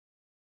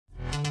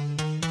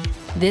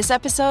This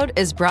episode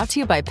is brought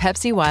to you by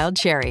Pepsi Wild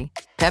Cherry.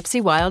 Pepsi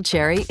Wild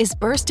Cherry is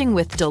bursting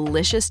with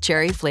delicious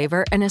cherry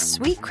flavor and a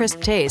sweet,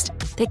 crisp taste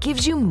that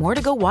gives you more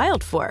to go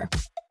wild for.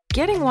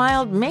 Getting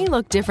wild may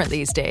look different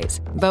these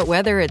days, but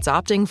whether it's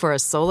opting for a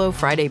solo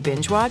Friday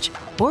binge watch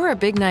or a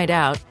big night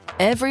out,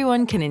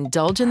 everyone can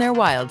indulge in their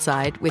wild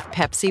side with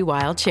Pepsi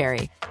Wild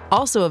Cherry.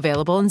 Also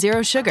available in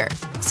Zero Sugar.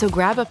 So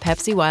grab a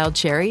Pepsi Wild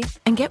Cherry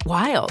and get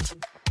wild.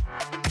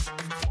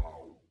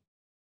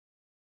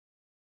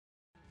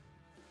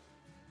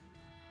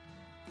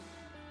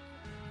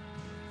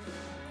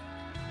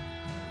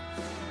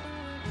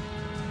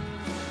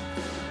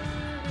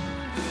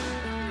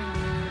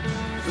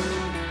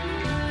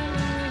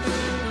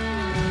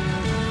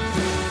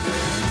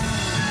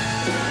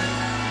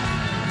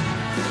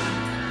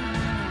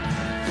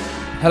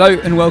 Hello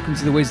and welcome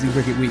to the Wizards and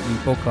Cricket Weekly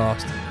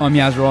podcast. I'm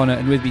Yaz Rana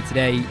and with me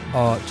today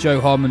are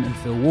Joe Harmon and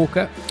Phil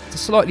Walker. It's a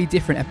slightly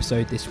different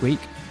episode this week.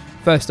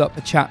 First up,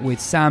 a chat with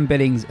Sam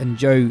Billings and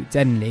Joe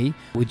Denly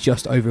with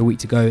just over a week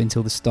to go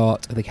until the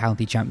start of the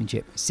County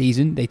Championship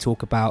season. They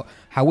talk about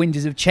how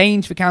winters have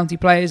changed for county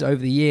players over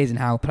the years and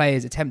how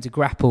players attempt to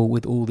grapple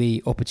with all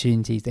the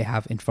opportunities they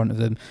have in front of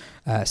them.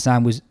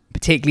 Sam was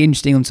particularly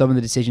interesting on some of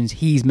the decisions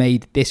he's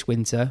made this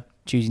winter,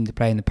 choosing to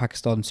play in the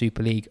Pakistan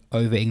Super League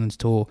over England's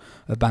tour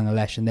of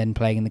Bangladesh and then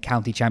playing in the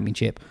County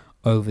Championship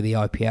over the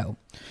IPL.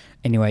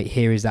 Anyway,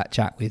 here is that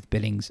chat with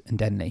Billings and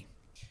Denly.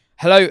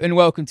 Hello and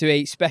welcome to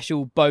a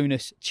special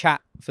bonus chat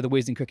for the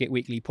Wizards and Cricket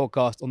Weekly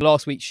podcast. On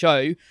last week's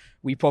show,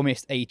 we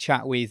promised a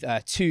chat with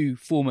two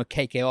former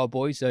KKR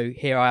boys. So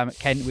here I am at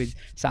Kent with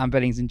Sam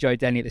Billings and Joe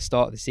Denly at the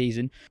start of the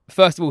season.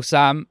 First of all,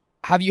 Sam,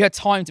 have you had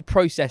time to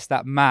process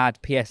that mad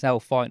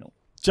PSL final?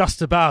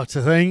 Just about,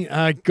 I think.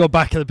 I got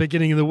back at the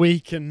beginning of the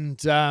week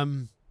and,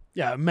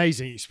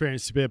 amazing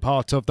experience to be a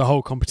part of the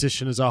whole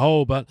competition as a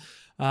whole. But,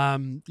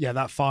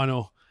 that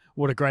final,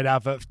 what a great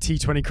advert for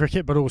T20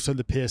 cricket, but also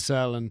the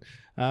PSL.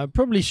 And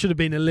probably should have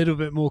been a little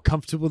bit more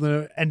comfortable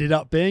than it ended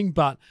up being.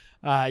 But,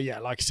 like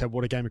I said,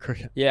 what a game of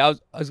cricket. Yeah,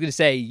 I was going to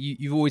say,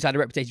 you've always had a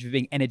reputation for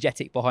being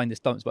energetic behind the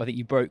stumps, but I think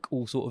you broke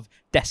all sort of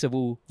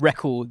decibel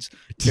records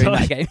during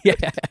that game. Yeah.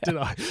 Did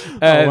I?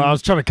 I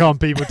was trying to calm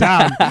people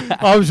down.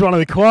 I was one of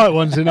the quiet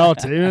ones in our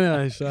team,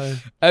 anyway. So,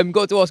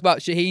 got to ask about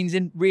Shaheen's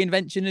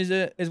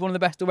reinvention as one of the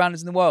best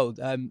all-rounders in the world.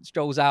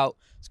 Strolls out,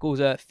 scores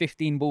a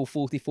 15-ball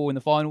 44 in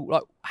the final.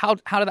 Like, how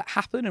did that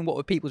happen, and what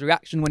were people's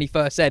reaction when he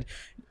first said,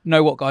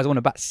 "No, what guys, I want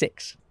to bat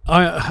six"?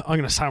 I'm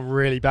going to sound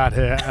really bad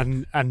here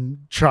and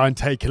try and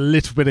take a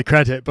little bit of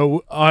credit,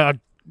 but I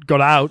got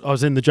out. I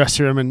was in the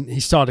dressing room and he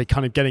started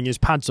kind of getting his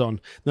pads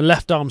on. The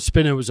left arm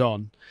spinner was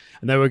on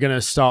and they were going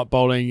to start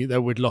bowling. They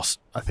would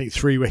lost, I think,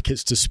 3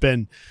 wickets to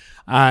spin.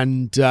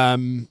 And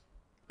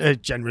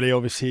generally,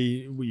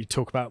 obviously, we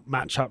talk about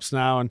matchups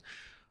now. And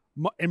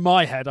in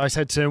my head, I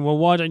said to him, well,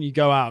 why don't you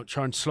go out,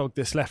 try and slog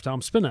this left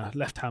arm spinner,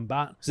 left hand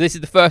bat? So this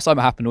is the first time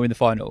it happened, or in the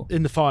final?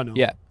 In the final.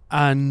 Yeah.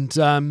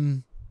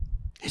 And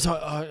he's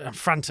like,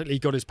 frantically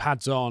got his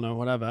pads on or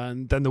whatever,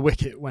 and then the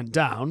wicket went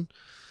down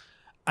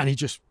and he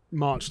just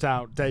marched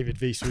out.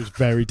 David Wiese was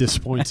very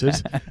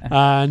disappointed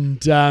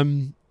and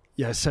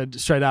said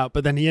straight out,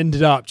 but then he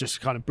ended up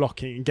just kind of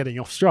blocking and getting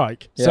off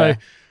strike. Yeah. So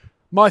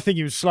my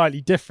thinking was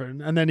slightly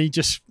different, and then he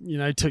just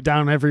took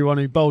down everyone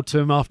who bowled to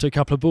him after a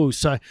couple of balls.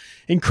 So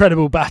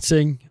incredible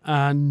batting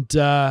and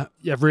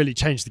really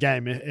changed the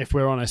game, if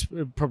we're honest.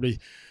 Probably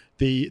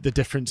the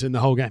difference in the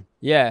whole game.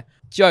 Yeah.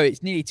 Joe,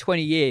 it's nearly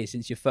 20 years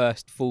since your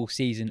first full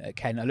season at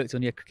Kent. I looked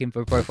on your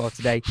Info profile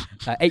today.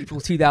 April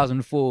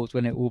 2004 was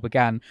when it all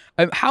began.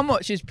 How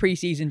much has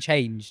pre-season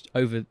changed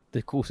over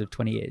the course of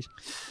 20 years?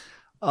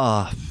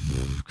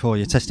 Cool.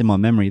 You're testing my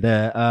memory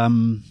there.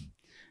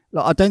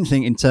 I don't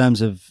think in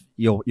terms of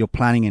your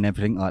planning and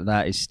everything like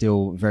that is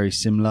still very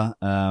similar.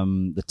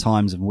 The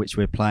times in which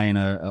we're playing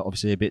are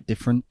obviously a bit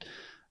different.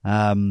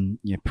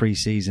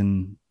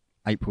 Pre-season,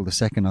 April the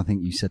 2nd, I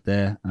think you said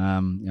there.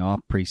 Our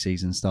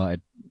pre-season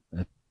started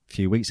a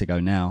few weeks ago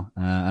now,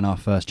 and our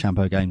first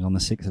Champo game's on the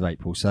 6th of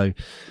April. So,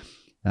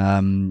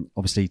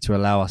 obviously, to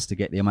allow us to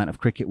get the amount of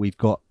cricket we've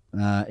got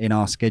in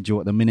our schedule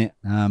at the minute,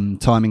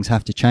 timings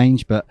have to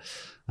change. But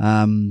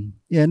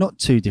not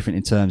too different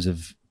in terms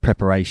of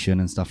preparation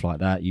and stuff like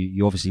that.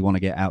 You obviously want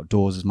to get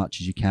outdoors as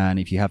much as you can.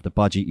 If you have the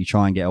budget, you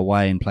try and get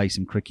away and play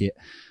some cricket,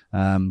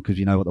 because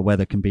you know what the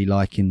weather can be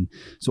like in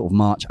sort of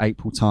March,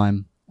 April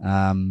time.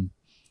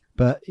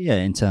 But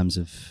in terms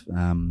of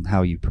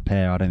how you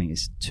prepare, I don't think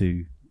it's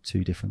too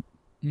different.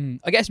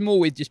 I guess more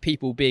with just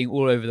people being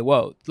all over the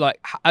world. Like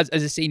as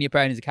a senior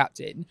player and as a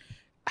captain,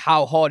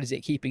 how hard is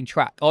it keeping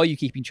track? Are you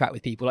keeping track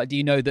with people? Like, do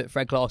you know that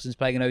Fred Clarkson's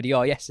playing an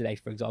ODI yesterday,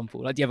 for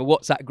example? Like, do you have a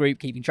WhatsApp group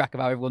keeping track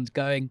of how everyone's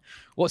going?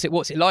 What's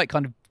it like,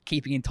 kind of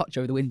keeping in touch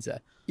over the winter?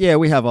 Yeah,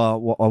 we have our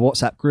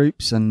WhatsApp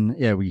groups, and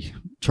we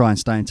try and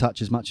stay in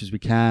touch as much as we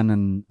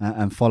can,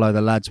 and follow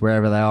the lads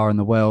wherever they are in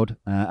the world.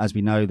 As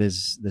we know,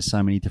 there's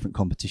so many different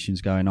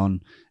competitions going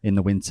on in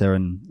the winter,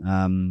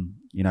 and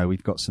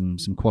we've got some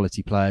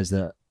quality players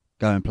that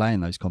go and play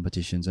in those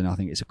competitions. And I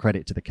think it's a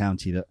credit to the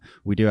county that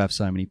we do have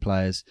so many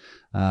players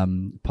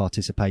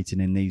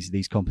participating in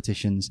these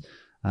competitions.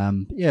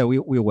 We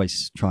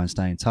always try and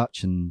stay in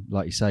touch. And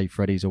like you say,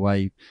 Freddie's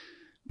away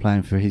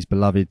playing for his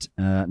beloved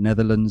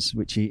Netherlands,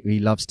 which he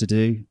loves to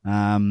do.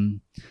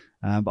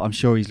 But I'm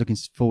sure he's looking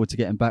forward to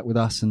getting back with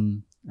us,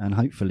 and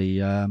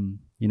hopefully,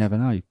 you never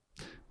know,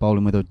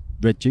 bowling with a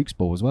Red Dukes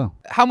ball as well.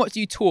 How much do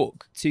you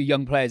talk to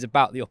young players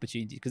about the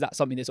opportunities? Because that's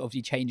something that's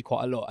obviously changed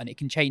quite a lot, and it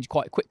can change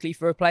quite quickly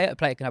for a player. A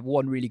player can have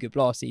one really good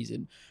blast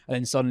season, and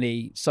then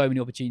suddenly so many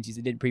opportunities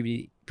that didn't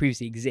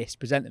previously exist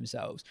present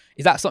themselves.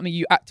 Is that something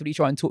you actively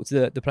try and talk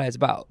to the players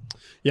about?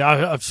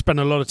 Yeah, I've spent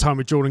a lot of time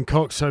with Jordan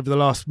Cox over the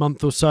last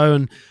month or so,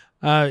 and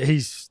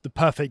he's the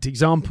perfect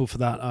example for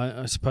that,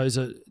 I suppose.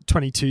 At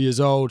 22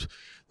 years old,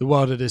 the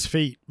world at his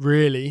feet,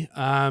 really.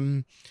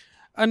 And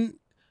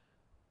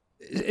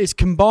it's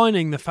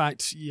combining the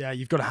fact,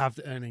 you've got to have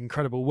an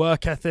incredible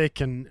work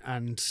ethic and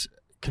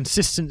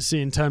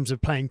consistency in terms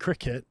of playing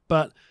cricket,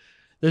 but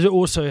there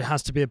also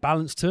has to be a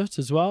balance to it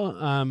as well.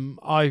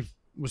 I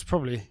was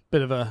probably a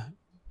bit of a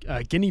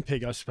guinea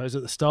pig, I suppose,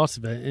 at the start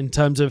of it, in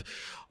terms of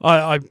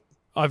I've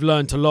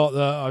learned a lot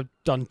that I've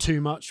done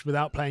too much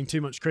without playing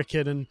too much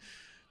cricket and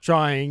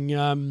trying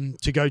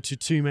to go to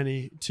too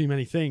many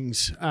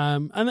things,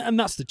 and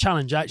that's the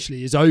challenge.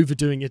 Actually, is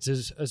overdoing it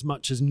as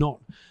much as not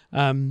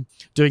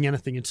doing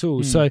anything at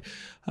all. So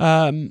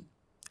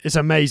it's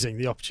amazing,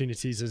 the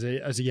opportunities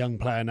as a young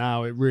player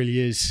now. It really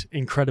is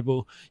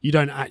incredible. You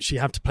don't actually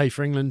have to play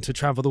for England to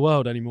travel the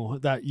world anymore.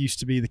 That used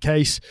to be the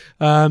case.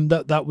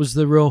 That was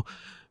the real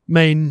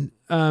main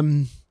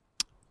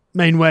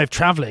way of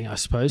travelling, I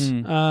suppose.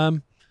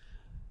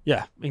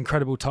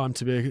 Incredible time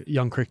to be a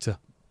young cricketer.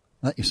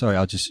 Sorry,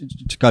 I'll just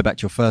to go back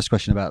to your first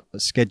question about the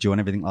schedule and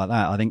everything like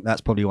that. I think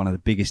that's probably one of the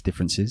biggest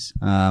differences.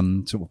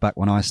 Sort of back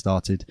when I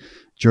started,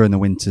 during the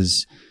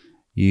winters,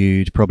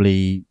 you'd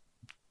probably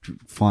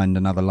find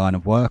another line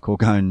of work or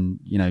go and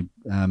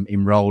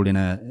enroll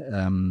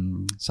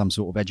in some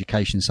sort of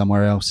education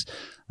somewhere else,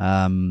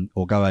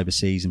 or go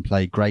overseas and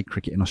play grade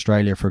cricket in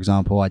Australia, for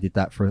example. I did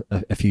that for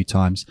a few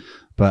times,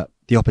 but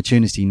the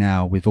opportunity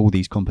now with all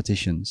these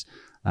competitions,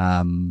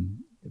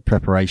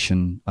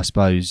 preparation, I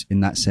suppose,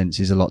 in that sense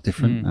is a lot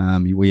different.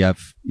 We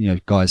have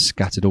guys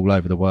scattered all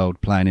over the world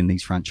playing in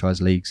these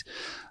franchise leagues.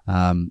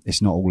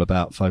 It's not all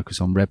about focus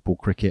on red ball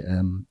cricket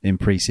in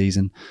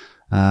pre-season,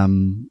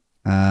 and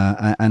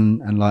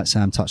like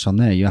Sam touched on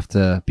there, you have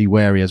to be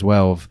wary as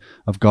well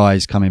of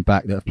guys coming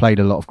back that have played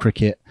a lot of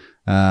cricket,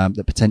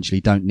 that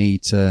potentially don't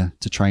need to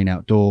train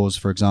outdoors,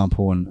 for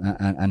example,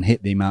 and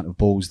hit the amount of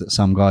balls that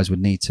some guys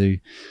would need to,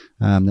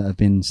 that have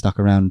been stuck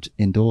around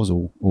indoors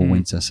all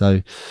winter.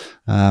 So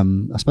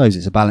I suppose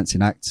it's a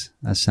balancing act,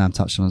 as Sam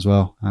touched on as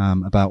well,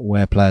 about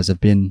where players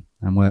have been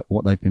and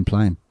what they've been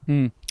playing.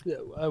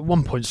 At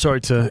one point,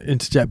 sorry to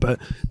interject, but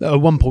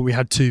at one point we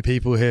had two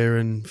people here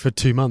for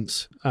 2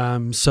 months.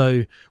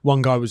 So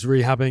one guy was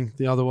rehabbing,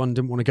 the other one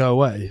didn't want to go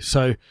away.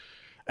 So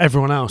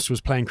everyone else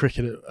was playing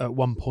cricket at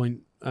one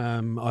point,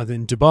 either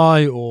in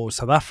Dubai or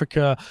South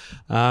Africa,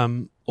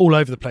 all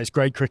over the place,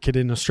 grade cricket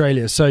in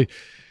Australia. So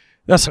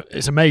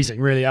it's amazing,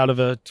 really. Out of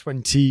a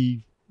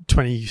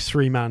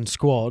 23-man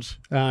squad,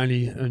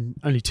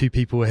 only two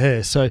people were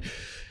here. So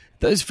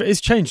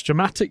it's changed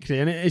dramatically,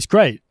 and it's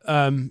great.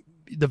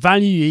 The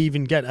value you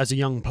even get as a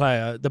young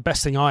player, the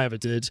best thing I ever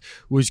did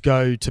was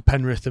go to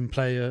Penrith and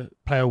play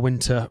our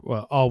winter,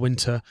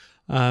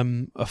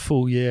 a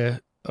full year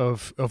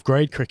of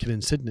grade cricket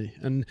in Sydney.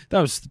 And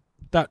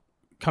that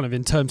kind of,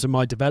 in terms of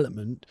my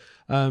development,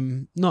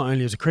 not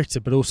only as a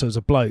cricketer, but also as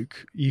a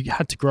bloke, you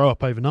had to grow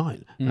up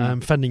overnight,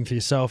 fending for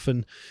yourself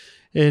in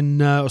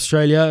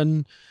Australia.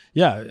 And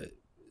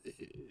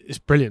it's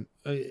brilliant.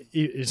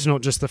 It's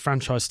not just the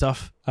franchise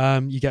stuff.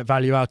 You get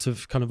value out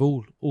of kind of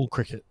all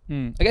cricket.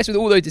 I guess with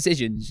all those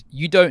decisions,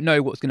 you don't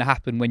know what's going to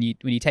happen when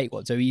you take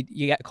one. So you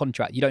get a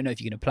contract, you don't know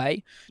if you're going to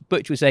play.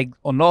 Butch was saying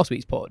on last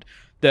week's pod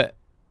that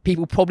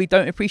people probably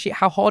don't appreciate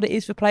how hard it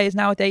is for players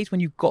nowadays when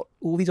you've got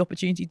all these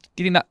opportunities.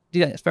 Do you think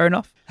that's fair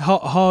enough?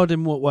 Hard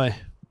in what way?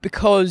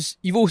 Because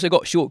you've also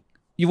got short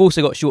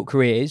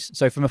careers.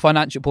 So from a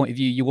financial point of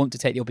view, you want to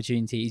take the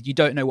opportunities. You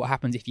don't know what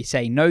happens if you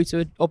say no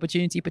to an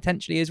opportunity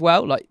potentially as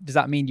well. Like, does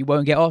that mean you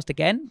won't get asked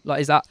again? Like,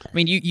 is that? I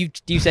mean, you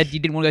said you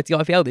didn't want to go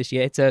to the IPL this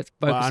year to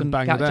focus on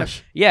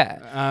Bangladesh.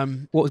 Yeah.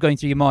 What was going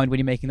through your mind when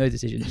you're making those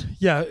decisions?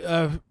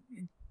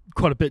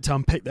 Quite a bit to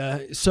unpick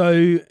there.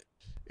 So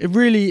it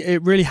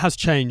really has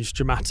changed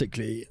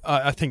dramatically.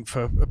 I think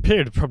for a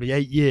period of probably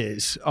 8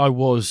 years, I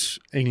was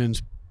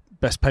England's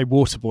best paid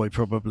water boy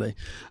probably,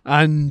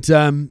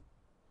 and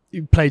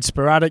played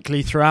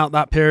sporadically throughout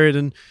that period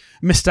and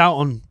missed out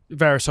on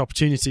various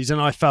opportunities. And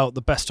I felt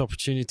the best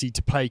opportunity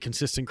to play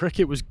consistent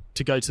cricket was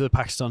to go to the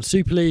Pakistan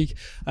Super League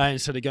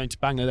instead of going to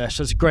Bangladesh.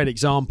 That's a great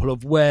example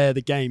of where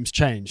the game's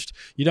changed.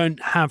 You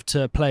don't have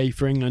to play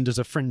for England as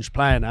a fringe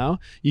player now.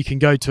 You can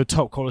go to a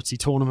top quality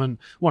tournament,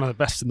 one of the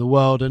best in the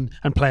world, and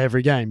play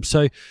every game.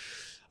 So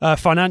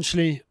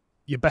financially,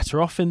 you're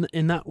better off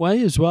in that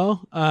way as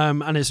well.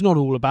 And it's not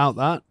all about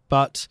that,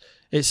 but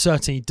it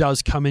certainly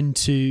does come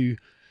into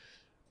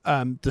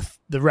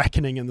the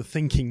reckoning and the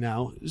thinking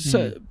now.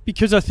 So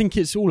because I think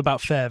it's all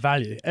about fair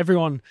value.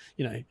 Everyone,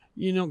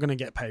 you're not going to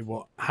get paid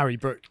what Harry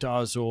Brook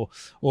does or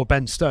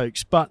Ben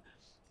Stokes, but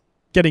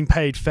getting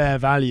paid fair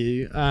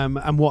value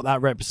and what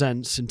that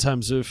represents in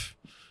terms of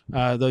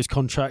those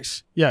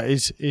contracts,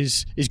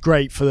 is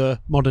great for the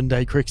modern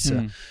day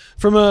cricketer.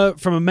 From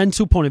a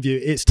mental point of view,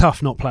 it's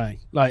tough not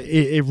playing. Like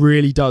it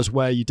really does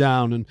wear you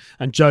down,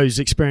 and Joe's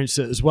experienced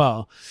it as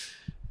well.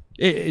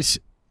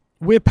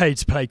 We're paid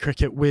to play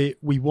cricket. We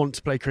want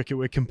to play cricket.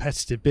 We're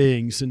competitive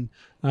beings, and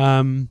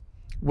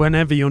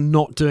whenever you're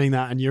not doing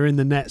that and you're in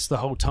the nets the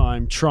whole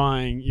time,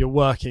 you're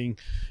working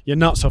your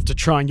nuts off to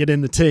try and get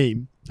in the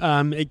team,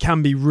 it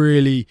can be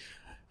really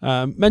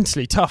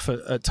mentally tough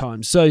at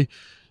times. So,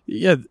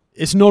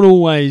 it's not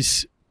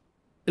always.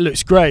 It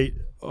looks great,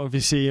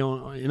 obviously,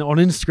 on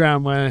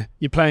Instagram where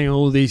you're playing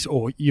all these,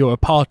 or you're a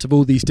part of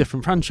all these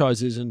different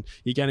franchises and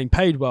you're getting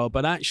paid well.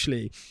 But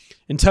actually,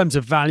 in terms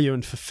of value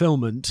and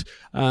fulfillment,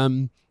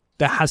 there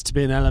has to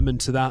be an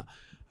element to that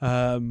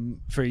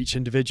for each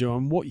individual,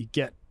 and what you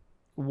get,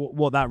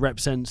 what that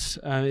represents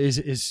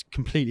is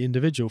completely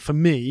individual. For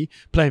me,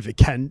 playing for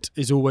Kent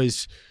is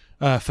always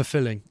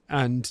fulfilling,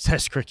 and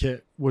Test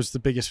cricket was the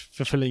biggest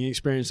fulfilling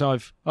experience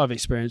I've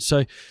experienced.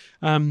 So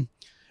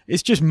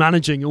it's just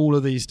managing all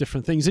of these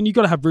different things, and you've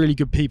got to have really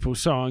good people.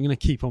 So I'm going to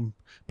keep on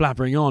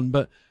blabbering on,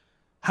 but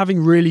having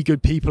really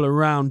good people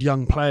around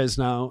young players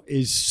now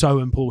is so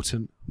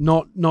important.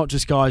 Not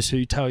just guys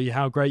who tell you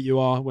how great you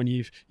are when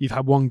you've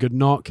had one good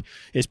knock.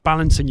 It's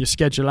balancing your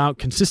schedule out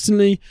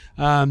consistently,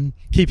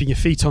 keeping your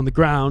feet on the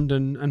ground,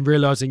 and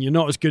realising you're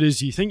not as good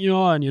as you think you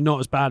are, and you're not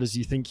as bad as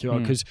you think you are,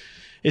 because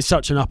it's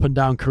such an up and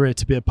down career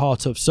to be a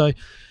part of. So,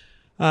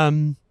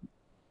 we're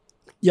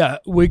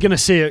going to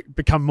see it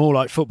become more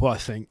like football, I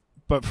think.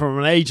 But from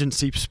an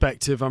agency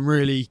perspective, I'm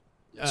really...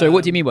 So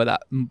what do you mean by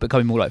that,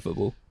 becoming more like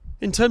football?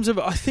 In terms of,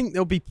 I think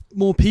there'll be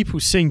more people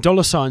seeing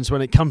dollar signs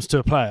when it comes to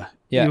a player.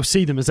 Yeah. You'll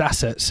see them as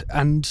assets.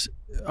 And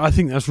I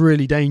think that's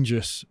really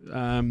dangerous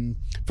from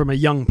a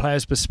young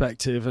player's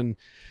perspective. And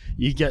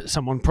you get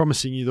someone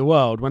promising you the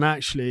world when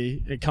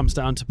actually it comes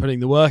down to putting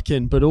the work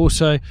in. But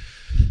also,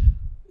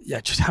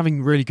 just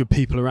having really good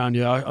people around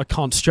you. I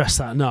can't stress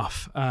that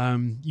enough.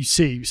 You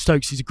see,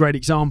 Stokes is a great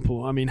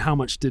example. I mean, how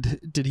much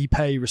did he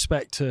pay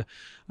respect to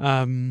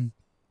Neil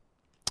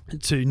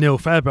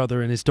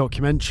Fairbrother in his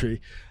documentary?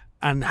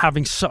 And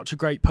having such a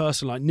great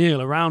person like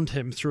Neil around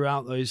him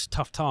throughout those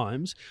tough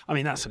times, I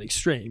mean, that's an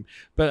extreme.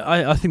 But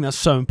I think that's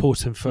so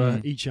important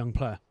for each young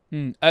player.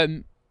 I'm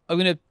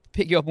going to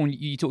pick you up on,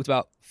 you talked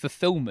about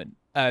fulfillment.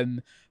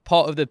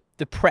 Part of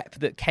the prep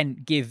that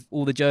Kent give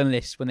all the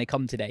journalists when they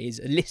come today is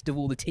a list of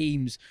all the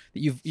teams that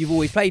you've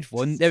always played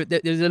for, and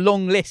there's a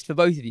long list for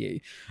both of you.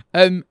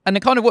 And the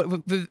kind of what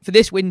for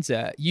this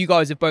winter, you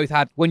guys have both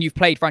had, when you've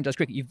played franchise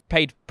cricket, you've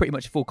played pretty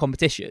much a full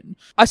competition.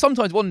 I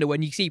sometimes wonder,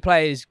 when you see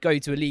players go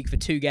to a league for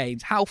 2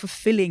 games, how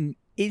fulfilling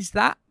is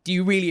that? Do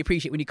you really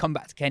appreciate when you come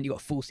back to Kent, you've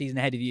got a full season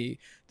ahead of you,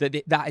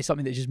 that is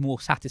something that's just more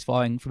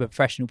satisfying from a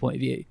professional point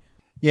of view?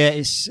 Yeah,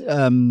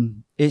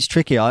 it's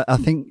tricky. I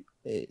think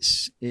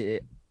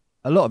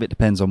a lot of it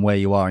depends on where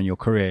you are in your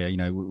career.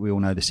 We all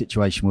know the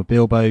situation with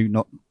Bilbo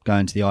not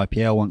going to the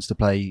IPL, wants to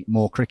play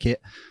more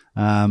cricket,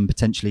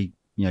 potentially,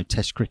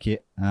 Test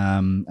cricket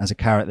as a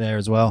carrot there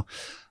as well.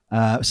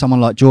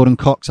 Someone like Jordan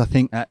Cox, I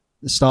think at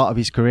the start of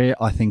his career,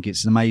 I think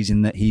it's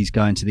amazing that he's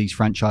going to these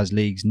franchise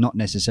leagues, not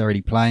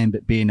necessarily playing,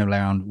 but being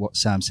around what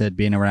Sam said,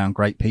 being around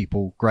great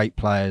people, great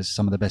players,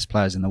 some of the best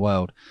players in the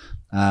world,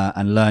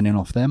 and learning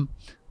off them.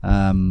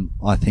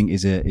 I think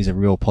is a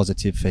real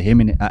positive for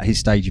him at his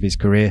stage of his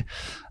career.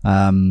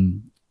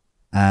 And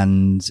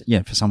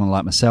for someone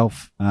like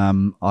myself,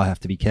 I have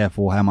to be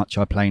careful how much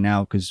I play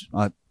now, because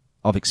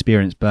I've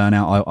experienced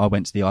burnout. I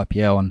went to the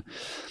IPL and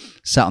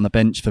sat on the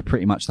bench for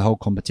pretty much the whole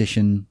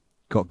competition,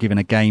 got given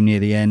a game near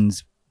the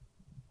end.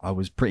 I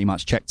was pretty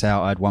much checked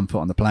out. I had one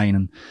foot on the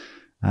plane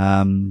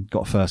and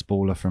got a first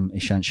baller from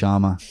Ishant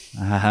Sharma,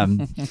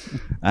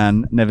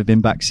 and never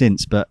been back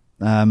since. But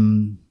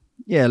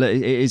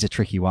it is a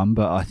tricky one,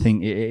 but I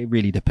think it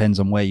really depends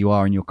on where you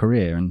are in your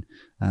career. And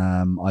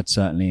I'd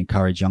certainly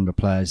encourage younger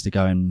players to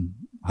go and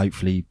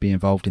hopefully be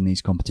involved in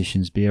these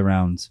competitions, be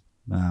around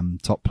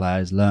top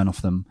players, learn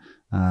off them.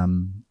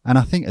 And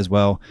I think as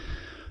well,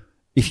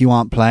 if you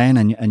aren't playing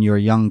and you're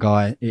a young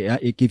guy,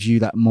 it gives you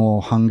that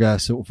more hunger.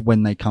 Sort of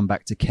when they come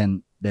back to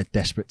Kent, they're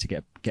desperate to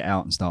get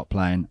out and start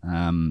playing.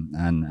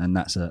 And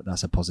that's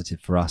a positive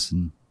for us.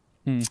 And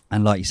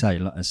like you say,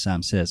 as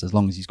Sam says, as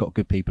long as he's got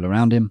good people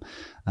around him,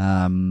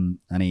 and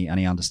he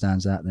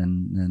understands that,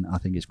 then I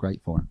think it's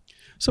great for him.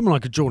 Someone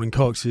like a Jordan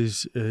Cox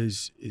is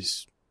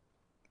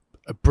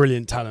a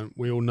brilliant talent.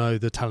 We all know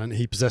the talent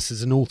he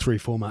possesses in all 3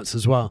 formats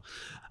as well.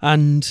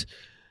 And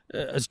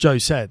as Joe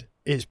said,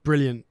 it's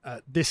brilliant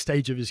at this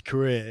stage of his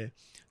career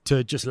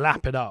to just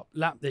lap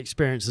the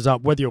experiences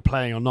up, whether you're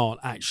playing or not.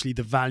 Actually,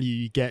 the value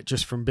you get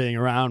just from being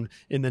around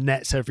in the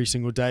nets every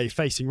single day,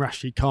 facing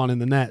Rashid Khan in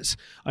the nets.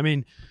 I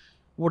mean,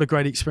 what a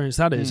great experience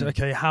that is.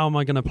 Okay, how am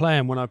I going to play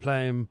him when I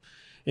play him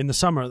in the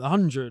summer at the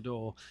 100,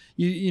 or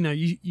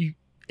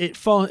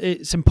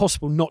it's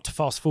impossible not to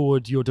fast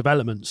forward your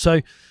development.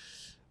 So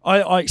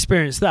I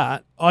experienced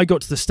that. I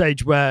got to the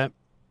stage where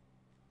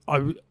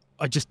I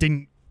just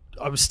didn't.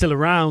 I was still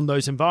around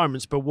those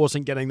environments, but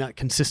wasn't getting that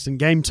consistent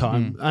game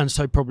time, and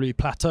so probably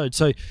plateaued.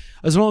 So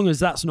as long as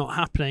that's not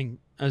happening,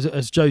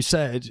 as Joe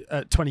said,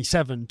 at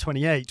 27,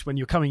 28, when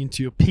you're coming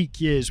into your peak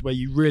years where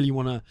you really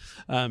want to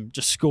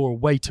just score a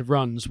weight of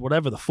runs,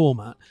 whatever the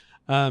format,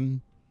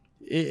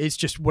 it's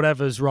just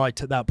whatever's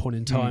right at that point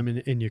in time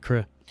in your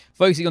career.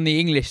 Focusing on the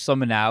English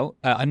summer now,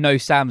 I know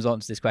Sam's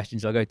answered this question,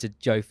 so I'll go to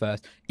Joe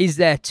first. Is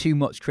there too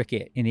much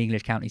cricket in the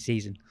English county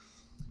season?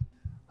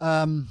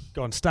 Go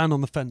on, stand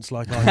on the fence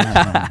like I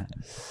am.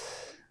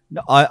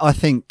 No, I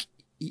think,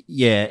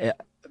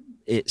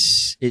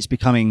 it's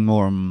becoming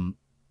more.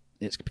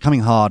 It's becoming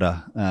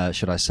harder,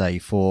 should I say,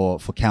 for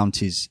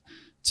counties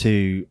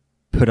to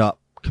put up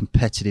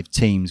competitive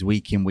teams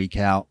week in, week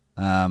out.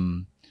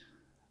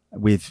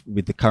 With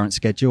the current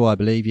schedule, I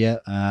believe,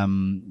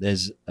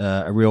 there's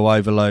a real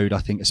overload,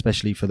 I think,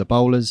 especially for the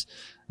bowlers.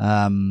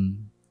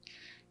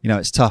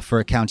 It's tough for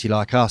a county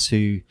like us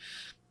who,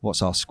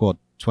 what's our squad,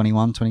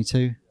 21,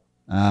 22?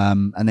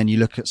 And then you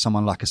look at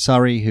someone like a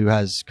Surrey who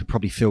could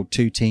probably field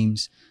 2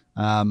 teams.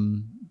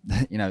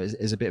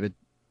 There's a bit of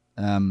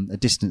a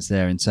distance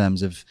there in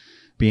terms of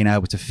being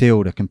able to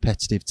field a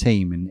competitive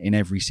team in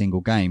every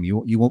single game.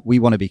 We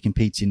want to be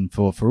competing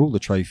for all the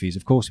trophies,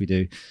 of course we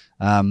do.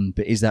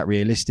 But is that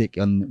realistic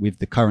with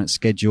the current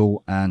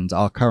schedule and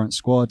our current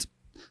squad?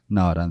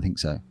 No, I don't think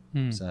so.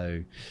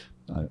 So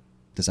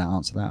does that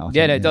answer that?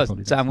 It does.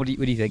 Sam, what do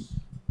you think?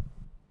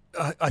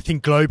 I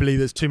think globally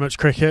there's too much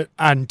cricket,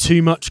 and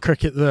too much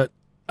cricket that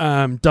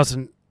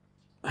doesn't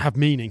have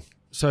meaning.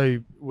 So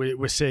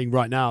we're seeing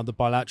right now the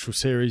bilateral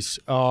series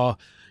are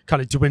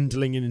kind of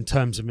dwindling in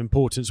terms of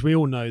importance. We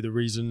all know the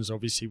reasons,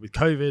 obviously, with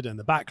COVID and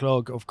the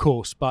backlog, of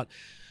course, but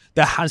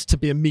there has to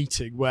be a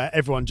meeting where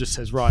everyone just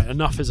says, right,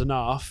 enough is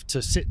enough,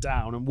 to sit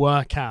down and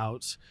work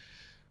out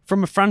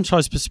from a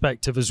franchise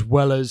perspective as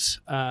well as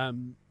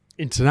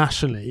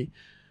internationally,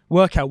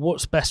 work out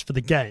what's best for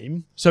the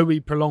game so we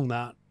prolong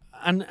that.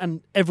 And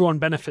everyone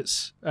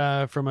benefits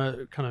from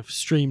a kind of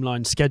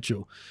streamlined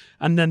schedule.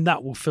 And then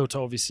that will filter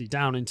obviously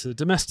down into the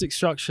domestic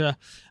structure.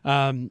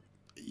 I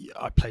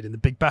played in the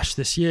Big Bash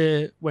this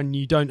year. When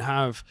you've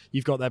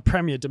got their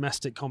premier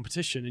domestic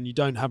competition and you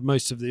don't have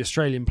most of the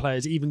Australian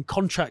players even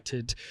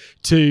contracted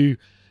to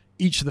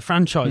each of the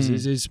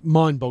franchises is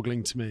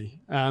mind-boggling to me.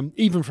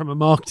 Even from a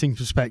marketing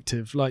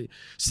perspective, like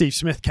Steve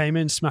Smith came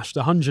in, smashed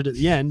 100 at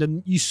the end,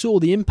 and you saw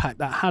the impact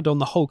that had on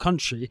the whole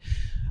country.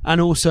 And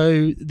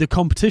also the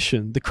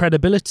competition, the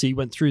credibility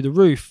went through the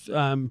roof.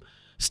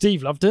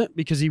 Steve loved it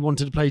because he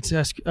wanted to play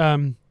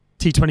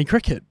T20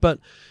 cricket, but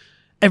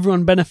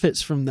everyone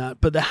benefits from that.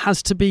 But there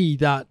has to be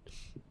that.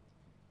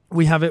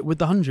 We have it with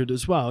the 100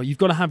 as well. You've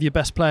got to have your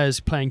best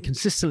players playing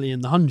consistently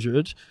in the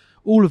 100,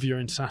 all of your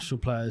international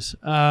players.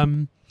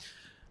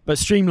 But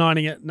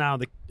streamlining it now,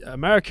 the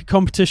America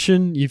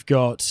competition, you've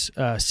got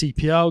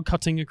CPL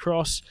cutting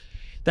across.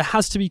 There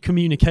has to be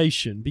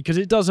communication because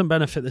it doesn't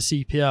benefit the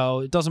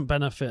CPL. It doesn't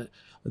benefit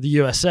the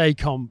USA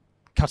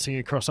cutting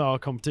across our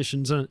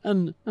competitions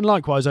and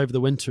likewise over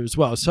the winter as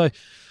well. So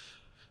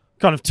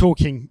kind of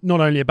talking not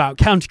only about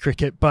county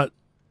cricket, but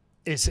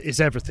it's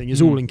everything,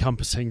 is all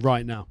encompassing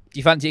right now. Do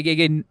you fancy a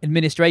gig in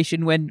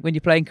administration when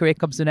your playing career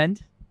comes to an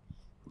end?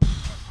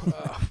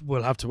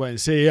 We'll have to wait and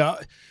see.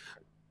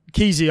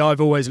 Keezy, I've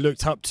always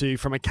looked up to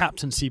from a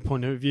captaincy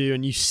point of view,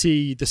 and you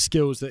see the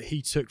skills that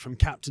he took from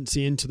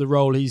captaincy into the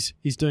role he's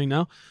doing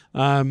now.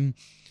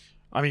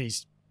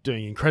 He's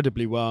doing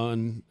incredibly well,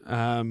 and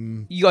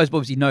you guys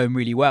obviously know him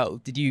really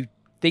well. Did you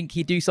think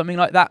he'd do something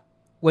like that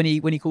when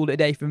he called it a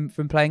day from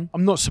playing?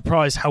 I'm not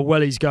surprised how well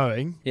he's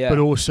going, but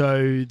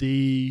also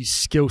the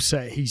skill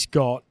set he's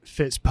got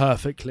fits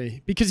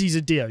perfectly because he's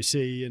a DOC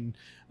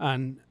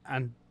and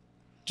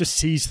just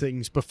sees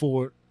things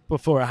before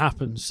it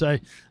happens. So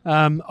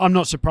I'm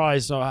not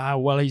surprised at how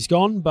well he's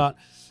gone, but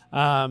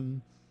I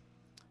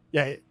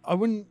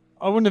wouldn't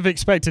have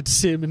expected to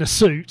see him in a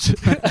suit.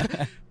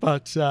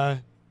 But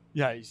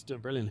he's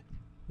doing brilliantly.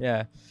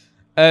 Yeah.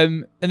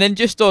 And then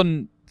just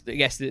on, I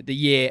guess, the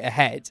year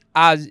ahead,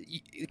 as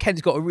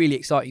Kent's got a really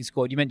exciting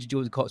squad. You mentioned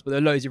Jordan Cox, but there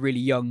are loads of really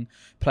young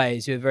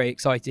players who are very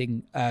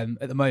exciting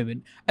at the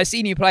moment. As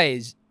senior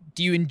players,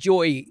 do you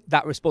enjoy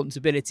that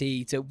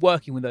responsibility to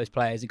working with those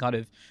players and kind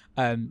of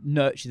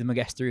nurture them, I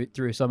guess,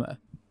 through a summer?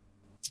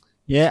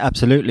 Yeah,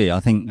 absolutely. I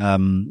think, I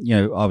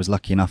was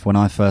lucky enough when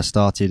I first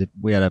started,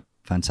 we had a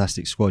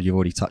fantastic squad. You've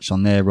already touched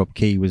on there. Rob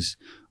Key was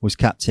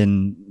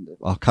captain.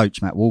 Our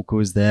coach, Matt Walker,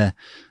 was there.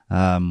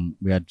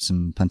 We had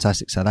some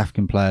fantastic South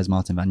African players,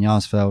 Martin van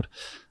Jaarsveld.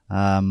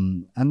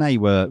 And they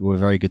were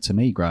very good to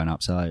me growing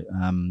up. So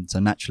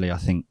naturally, I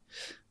think,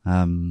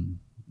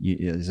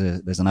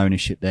 there's an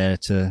ownership there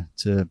to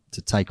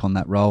take on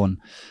that role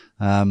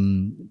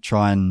and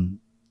try and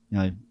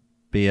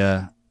be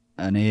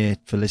an ear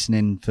for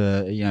listening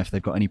for if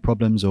they've got any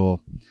problems or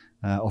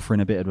offering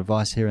a bit of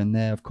advice here and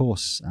there. Of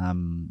course, I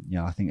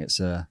think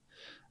it's a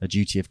a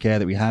duty of care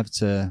that we have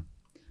to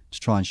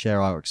try and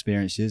share our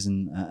experiences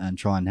and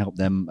try and help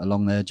them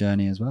along their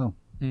journey as well.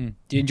 Do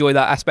you enjoy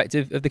that aspect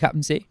of the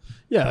captaincy?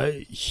 Yeah, a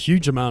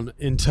huge amount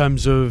in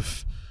terms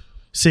of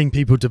seeing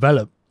people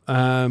develop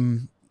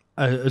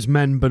as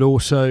men, but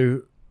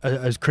also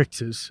as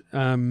cricketers.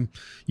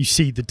 You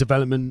see the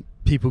development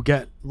people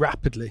get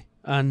rapidly,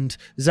 and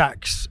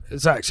Zach's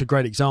a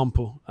great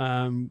example.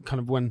 Kind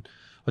of when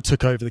I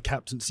took over the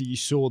captaincy, you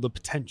saw the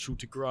potential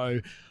to grow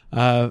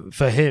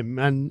for him,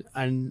 and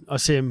I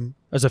see him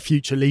as a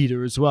future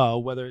leader as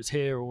well, whether it's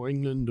here or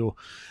England,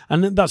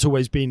 and that's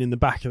always been in the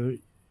back of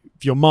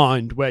your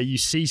mind, where you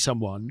see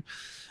someone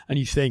and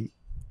you think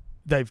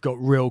they've got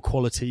real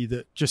quality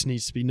that just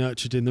needs to be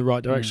nurtured in the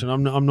right direction.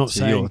 I'm not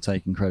so saying you're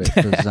taking credit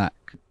for Zach.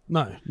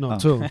 No,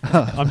 not at all.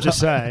 I'm just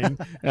saying,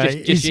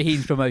 just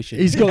Shaheen's promotion.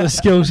 He's got the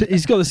skills.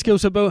 He's got the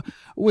skills. But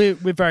we're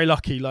very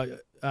lucky. Like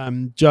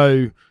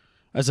Joe,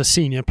 as a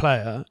senior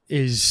player,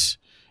 is,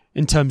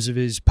 in terms of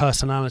his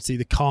personality,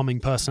 the calming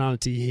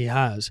personality he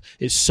has,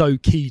 is so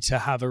key to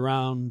have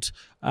around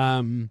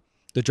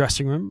the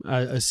dressing room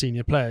as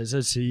senior players.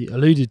 As he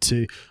alluded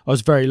to, I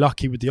was very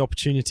lucky with the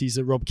opportunities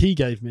that Rob Key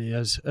gave me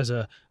as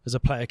a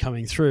player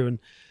coming through, and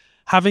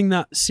having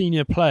that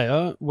senior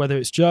player, whether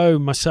it's Joe,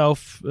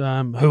 myself,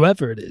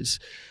 whoever it is,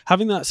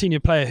 having that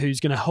senior player who's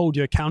going to hold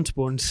you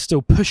accountable and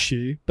still push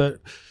you, but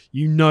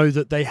you know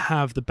that they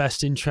have the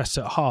best interests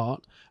at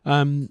heart,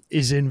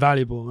 is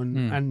invaluable.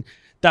 And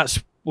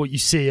that's what you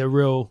see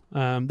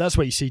that's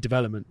where you see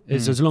development,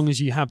 is as long as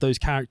you have those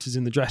characters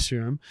in the dressing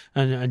room,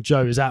 and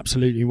Joe is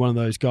absolutely one of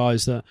those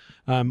guys that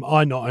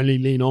I not only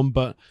lean on,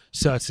 but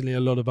certainly a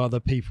lot of other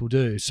people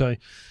do. So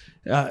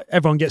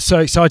everyone gets so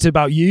excited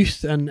about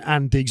youth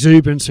and the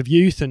exuberance of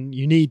youth, and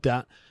you need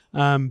that,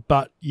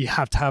 but you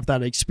have to have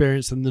that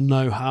experience and the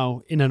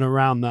know-how in and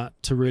around that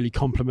to really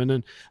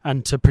complement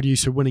and to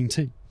produce a winning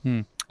team.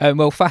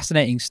 Well,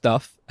 fascinating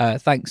stuff.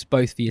 Thanks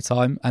both for your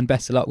time, and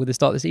best of luck with the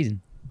start of the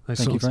season.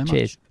 Thank you very much.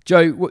 Cheers.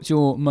 Joe, what's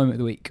your moment of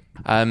the week?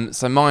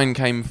 So mine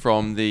came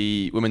from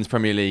the Women's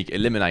Premier League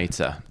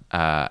Eliminator,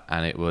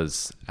 and it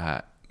was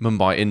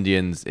Mumbai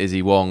Indians,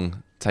 Izzy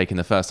Wong taking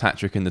the first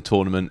hat-trick in the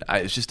tournament.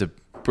 It was just a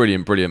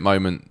brilliant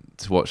moment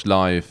to watch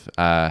live.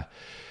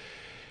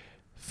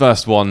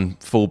 First one,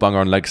 full bunger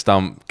on leg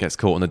stump, gets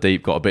caught on the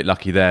deep, got a bit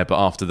lucky there, but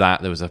after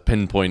that there was a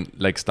pinpoint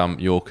leg stump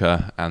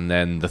Yorker, and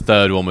then the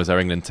third one was our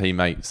England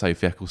teammate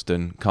Sophie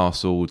Eccleston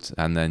castled,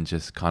 and then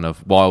just kind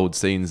of wild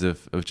scenes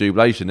of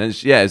jubilation. And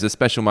it was a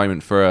special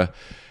moment for a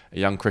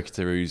young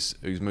cricketer who's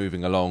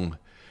moving along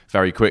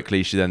very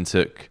quickly. She then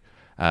took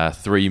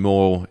 3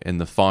 more in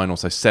the final,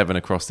 so 7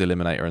 across the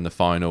eliminator in the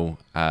final,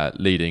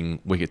 leading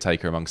wicket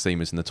taker among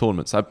seamers in the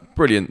tournament. So a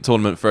brilliant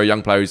tournament for a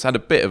young player who's had a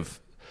bit of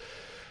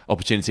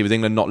opportunity with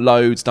England, not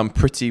loads, done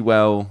pretty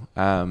well,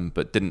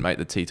 but didn't make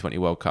the T20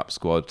 World Cup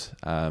squad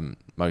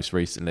most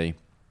recently.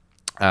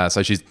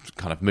 So she's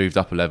kind of moved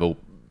up a level.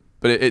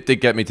 But it did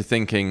get me to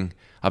thinking,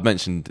 I've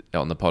mentioned it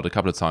on the pod a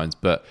couple of times,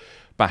 but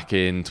back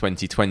in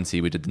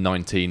 2020, we did the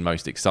 19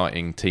 most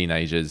exciting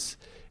teenagers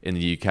in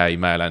the UK,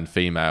 male and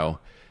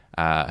female.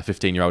 A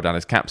 15-year-old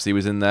Alice Capsey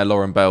was in there,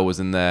 Lauren Bell was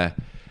in there,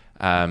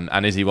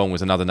 and Izzy Wong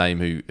was another name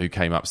who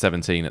came up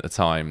 17 at the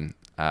time.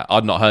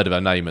 I'd not heard of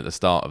her name at the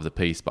start of the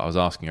piece, but I was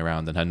asking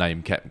around and her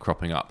name kept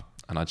cropping up.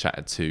 And I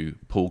chatted to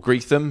Paul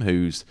Greetham,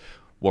 who's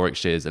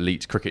Warwickshire's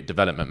elite cricket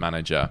development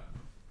manager.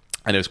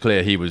 And it was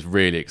clear he was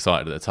really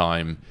excited at the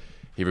time.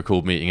 He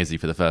recalled meeting Izzy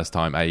for the first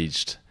time,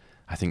 aged,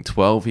 I think,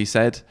 12, he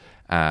said.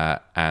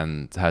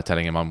 And her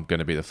telling him, I'm going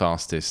to be the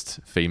fastest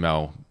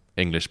female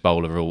English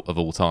bowler of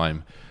all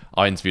time.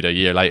 I interviewed her a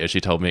year later. She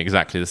told me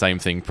exactly the same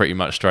thing pretty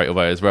much straight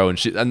away as well.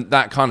 And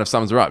that kind of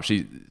sums her up.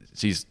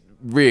 She's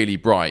really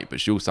bright, but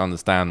she also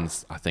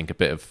understands, I think, a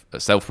bit of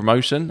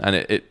self-promotion, and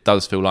it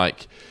does feel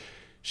like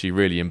she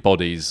really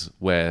embodies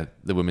where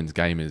the women's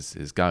game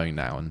is going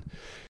now. And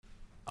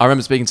I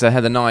remember speaking to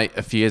Heather Knight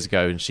a few years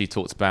ago, and she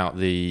talked about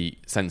the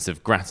sense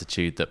of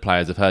gratitude that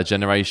players of her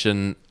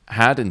generation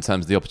had in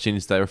terms of the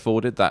opportunities they were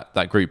afforded,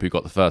 that group who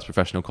got the first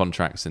professional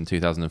contracts in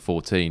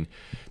 2014,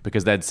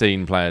 because they'd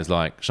seen players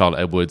like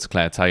Charlotte Edwards,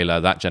 Claire Taylor,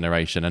 that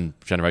generation, and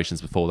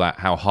generations before that,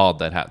 how hard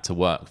they'd had to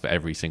work for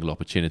every single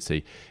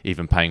opportunity,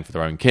 even paying for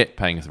their own kit,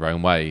 paying for their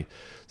own way.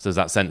 So there's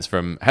that sense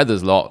from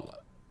Heather's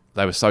lot,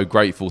 they were so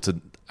grateful to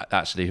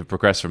actually have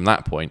progressed from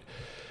that point.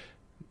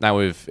 Now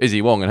with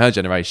Izzy Wong and her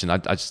generation, I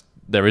just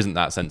there isn't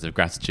that sense of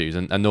gratitude,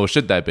 and nor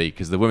should there be,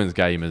 because the women's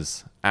game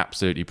has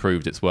absolutely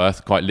proved its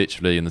worth, quite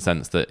literally, in the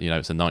sense that, you know,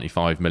 it's a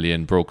 95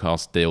 million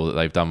broadcast deal that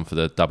they've done for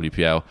the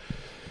WPL,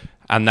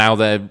 and now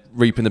they're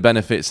reaping the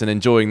benefits and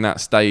enjoying that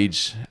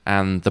stage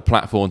and the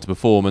platform to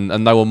perform,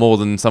 and no one more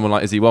than someone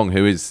like Izzy Wong,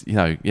 who is,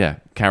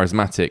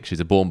 charismatic. She's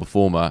a born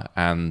performer,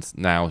 and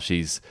now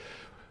she's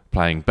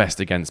playing best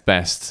against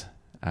best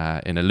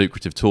in a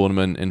lucrative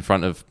tournament in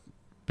front of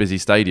busy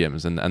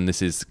stadiums, and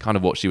this is kind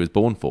of what she was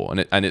born for,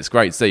 and it's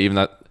great to see. Even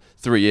that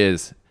 3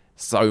 years,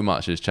 so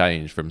much has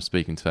changed from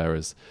speaking to her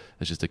as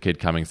just a kid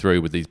coming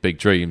through with these big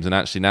dreams, and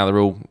actually now they're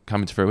all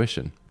coming to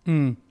fruition.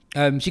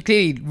 She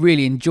clearly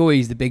really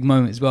enjoys the big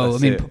moment as well.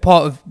 That's I mean, it.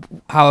 part of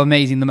how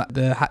amazing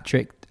the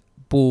hat-trick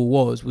ball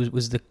was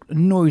the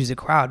noise of the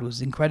crowd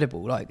was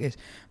incredible. Like, it's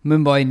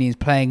Mumbai Indians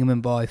playing in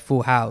Mumbai,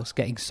 full house,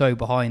 getting so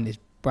behind this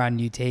brand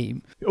new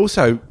team.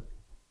 Also,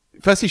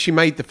 firstly, she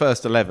made the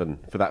first 11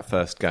 for that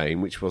first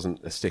game, which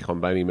wasn't a stick on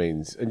by any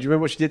means. And do you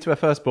remember what she did to her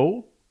first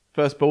ball?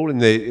 First ball in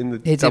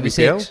the Hit it for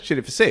WPL? six. She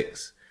did it for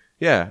 6.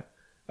 Yeah.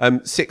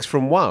 6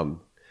 from 1.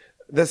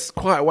 That's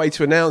quite a way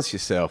to announce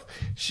yourself.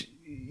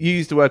 You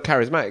used the word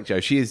charismatic, Joe.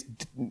 She is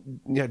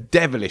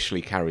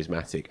devilishly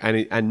charismatic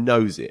and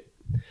knows it.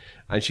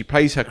 And she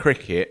plays her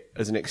cricket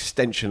as an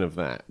extension of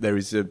that. There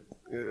is a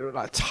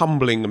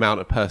tumbling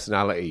amount of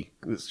personality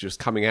that's just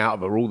coming out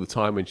of her all the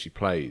time when she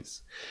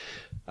plays.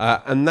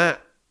 And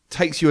that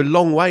takes you a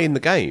long way in the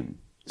game.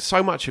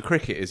 So much of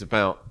cricket is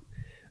about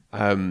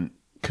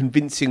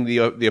convincing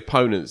the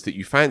opponents that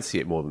you fancy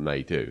it more than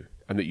they do,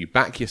 and that you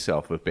back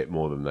yourself a bit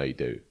more than they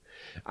do,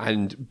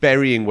 and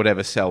burying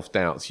whatever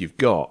self-doubts you've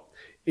got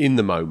in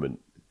the moment,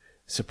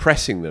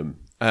 suppressing them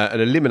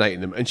and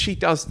eliminating them. And she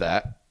does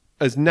that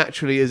as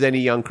naturally as any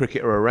young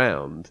cricketer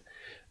around.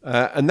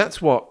 And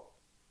that's what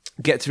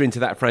gets her into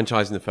that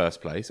franchise in the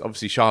first place.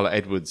 Obviously, Charlotte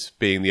Edwards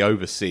being the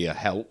overseer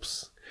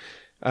helps.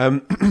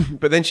 But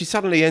then she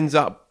suddenly ends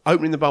up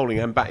opening the bowling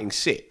and batting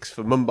 6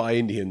 for Mumbai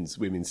Indians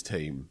women's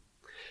team.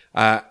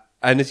 And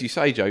as you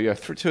say, Joe,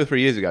 2 or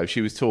 3 years ago, she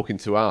was talking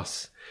to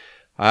us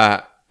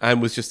and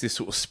was just this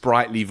sort of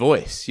sprightly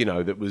voice,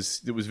 that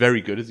was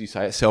very good, as you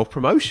say, at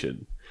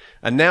self-promotion.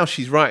 And now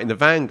she's right in the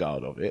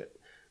vanguard of it,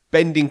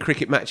 bending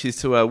cricket matches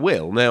to her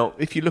will. Now,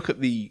 if you look at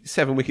the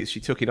 7 wickets she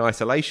took in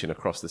isolation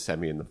across the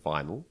semi and the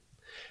final,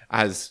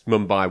 as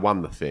Mumbai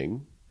won the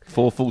thing.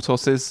 4 full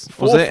tosses,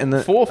 was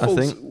it?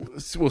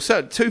 Well,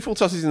 2 full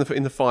tosses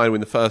in the final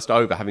in the first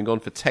over, having gone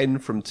for 10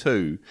 from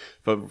 2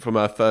 from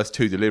her first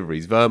 2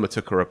 deliveries. Verma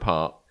took her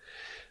apart.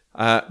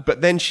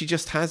 But then she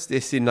just has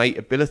this innate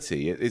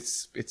ability.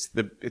 It's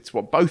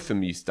what both of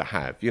them used to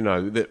have,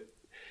 that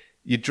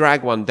you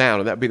drag one down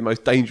and that'd be the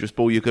most dangerous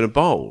ball you're going to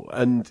bowl.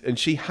 And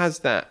she has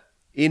that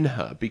in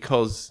her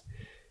because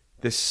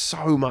there's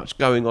so much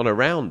going on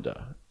around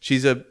her.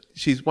 She's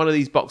one of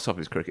these box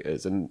office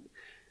cricketers, and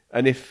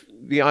if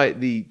the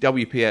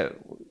WPL,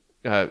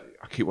 I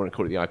keep wanting to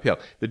call it the IPL,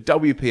 the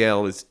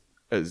WPL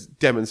has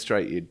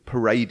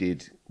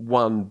paraded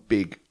one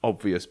big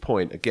obvious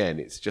point. Again,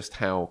 it's just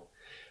how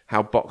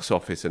box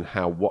office and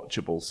how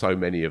watchable so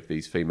many of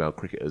these female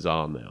cricketers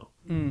are now.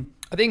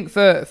 I think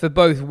for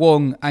both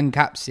Wong and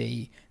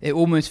Capsey, it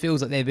almost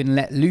feels like they've been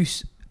let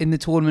loose in the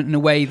tournament in a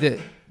way that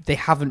they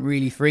haven't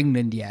really for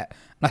England yet.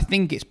 And I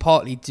think it's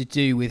partly to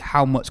do with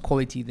how much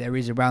quality there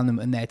is around them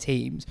and their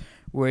teams,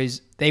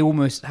 whereas they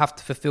almost have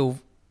to fulfill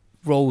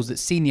roles that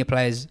senior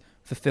players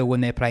fulfill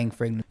when they're playing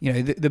for England.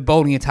 The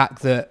bowling attack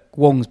that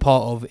Wong's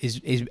part of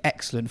is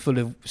excellent, full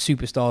of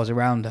superstars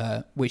around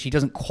her, which she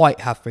doesn't quite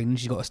have for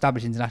England. She's got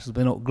established internationals,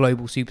 but not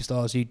global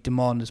superstars who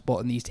demand a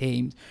spot in these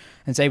teams.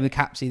 And same with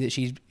Capsey, that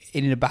she's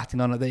in a batting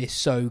lineup that is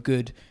so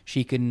good.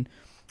 She can,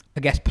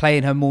 I guess, play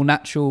in her more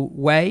natural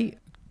way.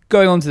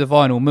 Going on to the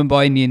final,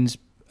 Mumbai Indians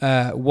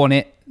won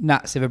it.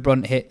 Nat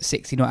Siva-Brunt hit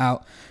 60 not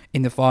out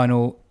in the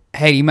final.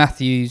 Hayley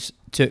Matthews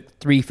took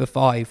 3 for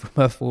 5 from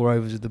her 4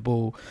 overs of the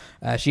ball.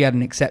 She had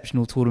an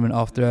exceptional tournament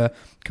after a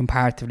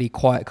comparatively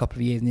quiet couple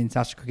of years in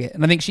international cricket.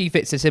 And I think she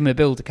fits a similar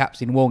bill to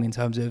Capsey and Wong in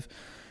terms of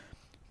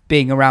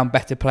being around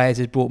better players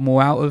has brought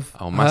more out of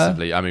her.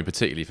 Massively. I mean,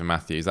 particularly for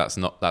Matthews, that's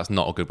not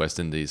a good West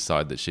Indies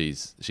side that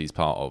she's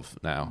part of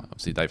now.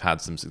 Obviously, they've had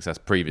some success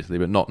previously,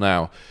 but not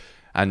now.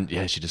 And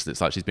yeah, she just looks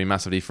like she's been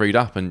massively freed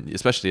up, and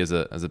especially as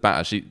a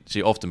batter,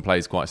 she often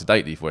plays quite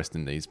sedately for West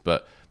Indies,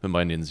 but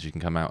Mumbai Indians, she can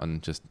come out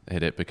and just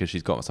hit it because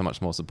she's got so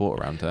much more support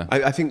around her.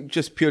 I think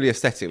just purely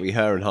aesthetically,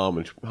 her and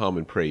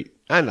Harmanpreet,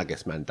 and I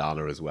guess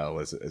Mandana as well,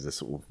 as a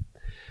sort of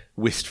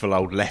wistful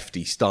old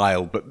lefty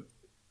style, but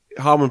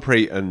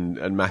Harmanpreet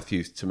and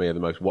Matthews to me are the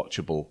most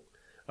watchable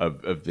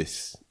of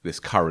this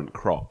current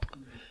crop.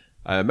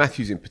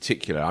 Matthews in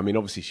particular, I mean,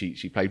 obviously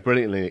she played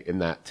brilliantly in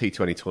that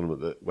T20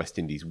 tournament that West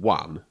Indies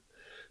won.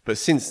 But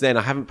since then,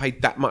 I haven't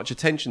paid that much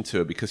attention to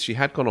her because she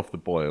had gone off the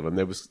boil, and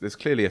there's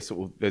clearly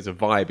there's a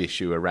vibe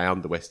issue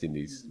around the West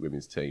Indies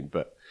women's team.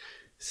 But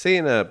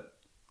seeing her,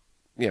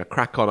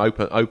 crack on,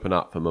 open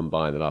up for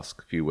Mumbai in the last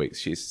few weeks,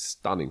 she's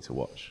stunning to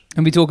watch.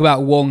 And we talk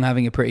about Wong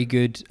having a pretty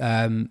good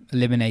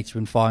eliminator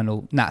and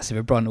final. Nat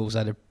Siva-Brunt also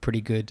had a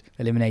pretty good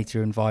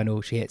eliminator and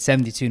final. She hit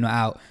 72 not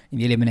out in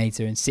the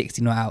eliminator and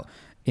 60 not out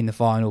in the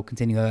final,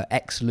 continuing her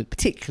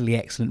particularly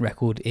excellent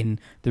record in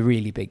the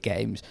really big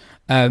games.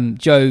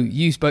 Joe,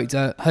 you spoke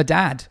to her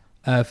dad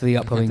for the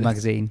upcoming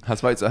magazine. I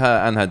spoke to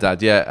her and her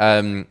dad,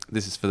 yeah.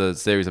 This is for the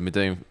series I've been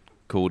doing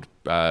called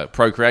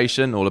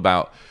Procreation, all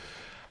about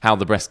how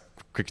the best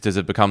cricketers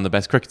have become the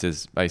best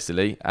cricketers,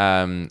 basically.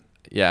 And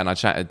I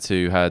chatted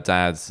to her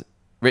dad,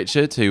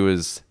 Richard, who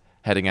was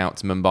heading out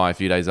to Mumbai a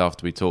few days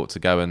after we talked to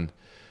go and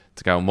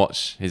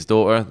watch his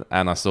daughter,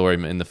 and I saw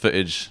him in the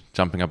footage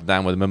jumping up and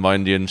down with a Mumbai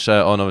Indian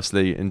shirt on,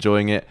 obviously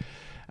enjoying it.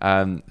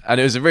 And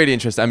it was a really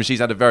interesting. I mean, she's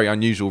had a very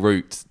unusual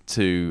route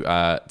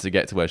to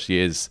get to where she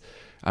is.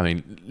 I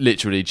mean,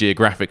 literally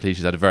geographically,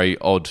 she's had a very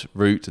odd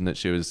route, in that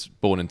she was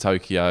born in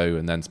Tokyo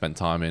and then spent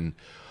time in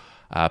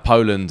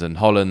Poland and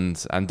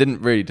Holland, and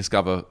didn't really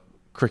discover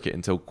cricket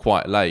until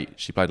quite late.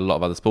 She played a lot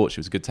of other sports. She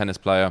was a good tennis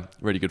player,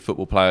 really good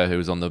football player who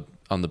was on the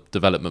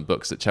development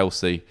books at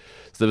Chelsea.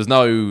 So there was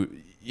no,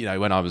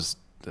 when I was,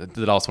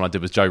 the last one I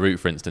did was Joe Root,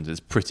 for instance. It's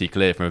pretty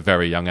clear from a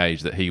very young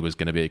age that he was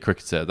going to be a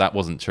cricketer. That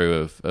wasn't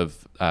true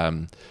of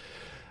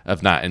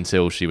Nat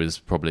until she was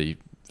probably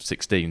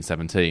 16,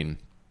 17,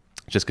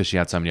 just because she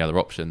had so many other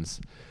options.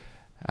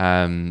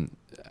 And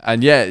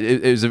yeah,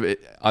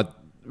 I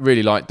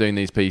really like doing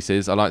these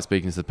pieces. I like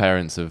speaking to the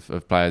parents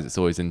of players. It's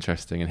always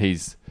interesting.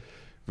 And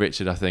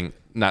Richard, I think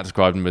Nat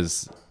described him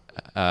as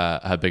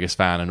her biggest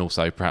fan, and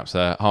also perhaps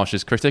her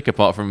harshest critic,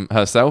 apart from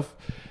herself,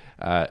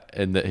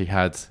 in that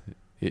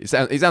he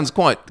sounds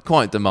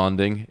quite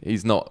demanding.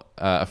 He's not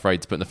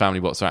afraid to put in the family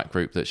WhatsApp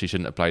group that she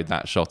shouldn't have played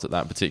that shot at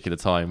that particular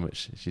time,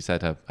 which she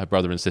said her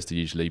brother and sister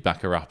usually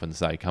back her up and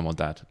say, "Come on,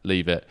 Dad,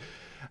 leave it."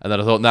 And then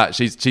I thought, Nat,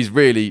 she's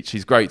great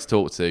to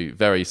talk to,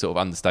 very sort of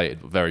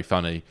understated but very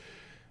funny.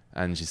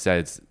 And she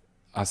said,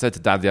 I said to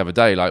Dad the other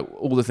day, like,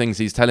 all the things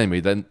he's telling me,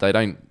 then they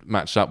don't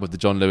match up with the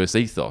John Lewis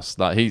ethos.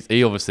 Like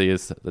he obviously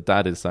is. The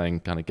dad is saying,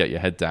 kind of get your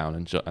head down,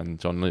 and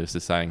John Lewis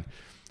is saying,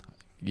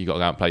 you got to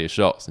go out and play your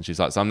shots. And she's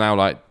like, so I'm now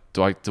like,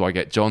 do I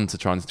get John to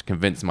try and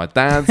convince my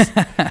dad?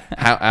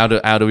 how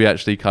do we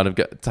actually kind of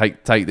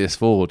take this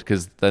forward?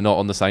 Because they're not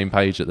on the same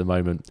page at the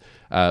moment.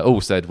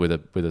 All said with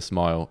a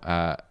smile.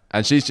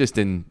 And she's just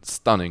in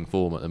stunning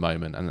form at the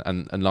moment.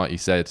 And like you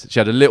said, she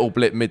had a little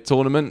blip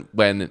mid-tournament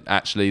when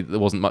actually there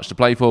wasn't much to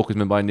play for because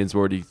Mumbai Indians were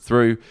already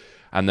through.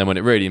 And then when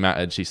it really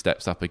mattered, she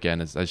steps up again,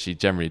 as she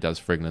generally does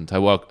for England. Her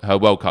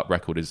World Cup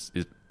record is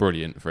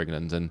brilliant for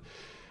England.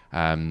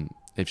 And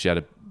if she had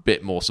a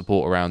bit more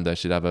support around her,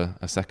 she'd have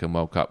a second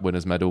World Cup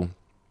winners medal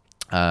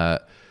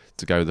to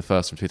go with the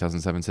first from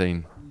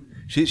 2017.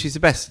 She's the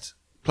best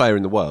player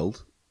in the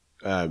world,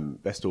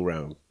 best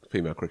all-round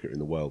female cricketer in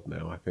the world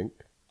now, I think.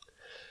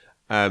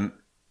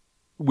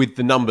 With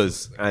the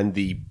numbers and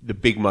the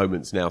big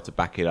moments now to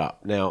back it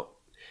up. Now,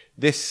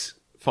 this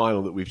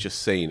final that we've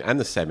just seen and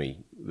the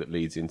semi that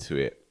leads into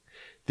it,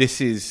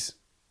 this is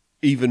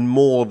even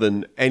more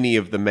than any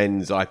of the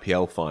men's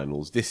IPL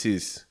finals. This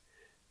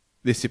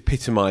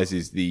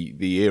epitomises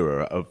the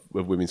era of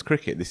women's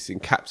cricket. This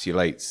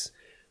encapsulates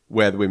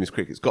where the women's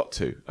cricket's got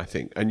to, I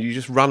think. And you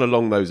just run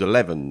along those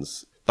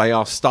 11s. They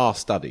are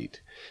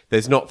star-studded.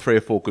 There's not 3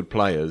 or 4 good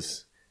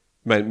players,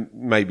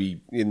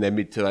 maybe in their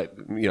early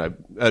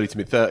to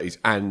mid 30s,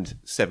 and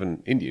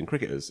 7 Indian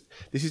cricketers.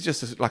 This is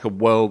just like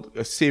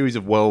a series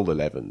of world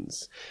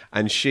 11s.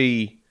 And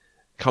she,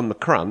 come the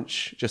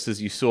crunch, just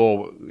as you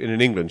saw in an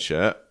England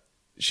shirt,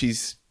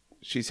 she's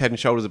head and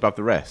shoulders above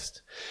the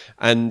rest.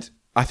 And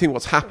I think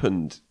what's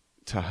happened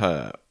to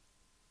her,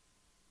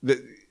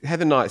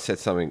 Heather Knight said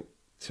something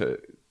to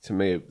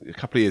me a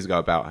couple of years ago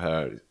about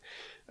her,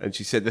 and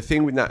she said the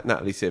thing with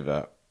Natalie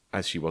Siver,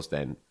 as she was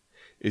then,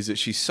 is that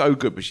she's so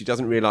good, but she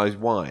doesn't realise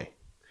why.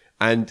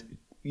 And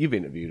you've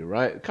interviewed her,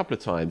 right? A couple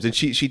of times. And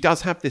she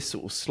does have this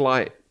sort of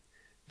slight,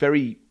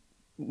 very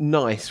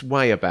nice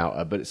way about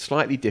her, but it's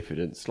slightly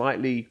diffident,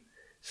 slightly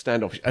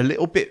standoffish, a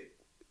little bit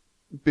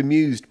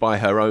bemused by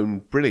her own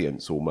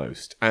brilliance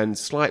almost, and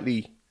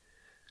slightly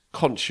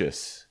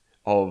conscious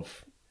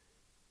of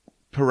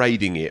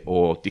parading it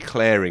or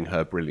declaring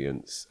her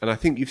brilliance. And I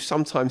think you've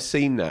sometimes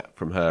seen that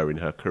from her in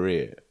her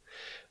career.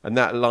 And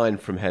that line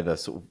from Heather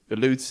sort of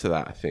alludes to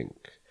that, I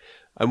think.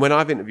 And when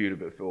I've interviewed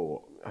her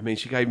before, I mean,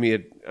 she gave me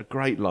a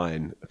great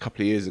line a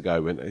couple of years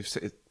ago when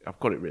I've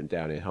got it written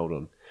down here. Hold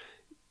on.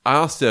 I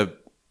asked her,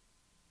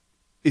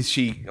 is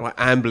she like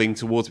ambling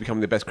towards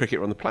becoming the best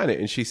cricketer on the planet?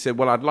 And she said,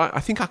 well, I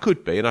think I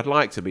could be, and I'd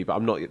like to be, but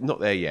I'm not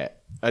there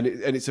yet. And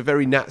it's a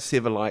very Nat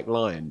Siver-like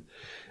line.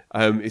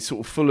 It's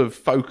sort of full of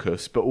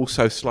focus, but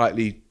also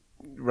slightly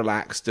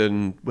relaxed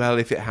and, well,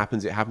 if it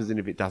happens, it happens, and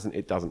if it doesn't,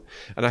 it doesn't.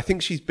 And I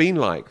think she's been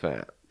like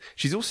that.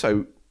 She's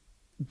also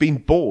been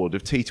bored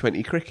of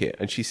T20 cricket,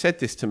 and she said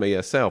this to me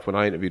herself when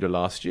I interviewed her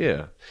last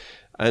year.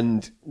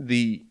 And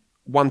the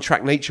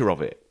one-track nature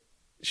of it,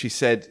 she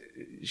said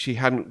she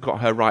hadn't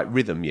got her right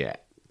rhythm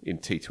yet in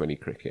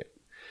T20 cricket.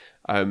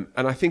 And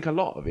I think a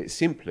lot of it,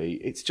 simply,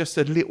 it's just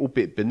a little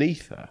bit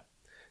beneath her.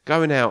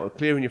 Going out and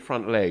clearing your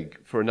front leg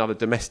for another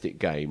domestic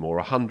game or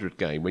 100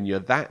 game when you're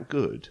that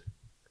good,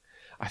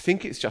 I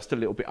think it's just a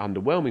little bit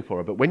underwhelming for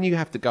her. But when you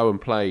have to go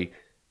and play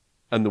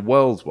and the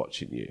world's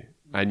watching you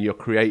and you're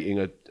creating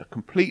a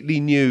completely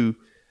new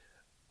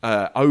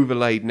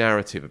overlaid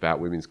narrative about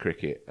women's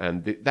cricket,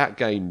 and that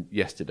game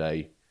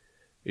yesterday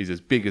is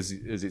as big as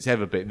it's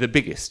ever been, the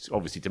biggest,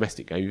 obviously,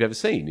 domestic game you've ever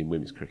seen in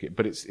women's cricket,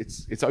 but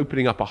it's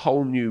opening up a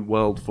whole new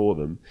world for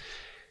them.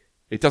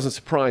 It doesn't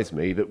surprise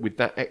me that with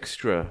that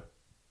extra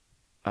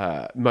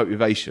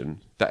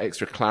motivation, that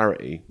extra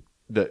clarity,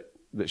 that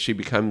she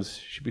becomes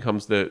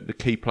the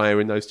key player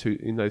in those two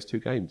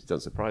games. It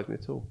doesn't surprise me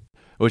at all.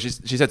 Well, she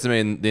said to me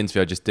in the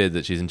interview I just did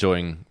that she's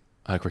enjoying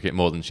her cricket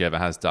more than she ever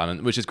has done,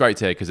 and which is great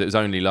to hear, because it was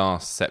only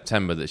last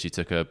September that she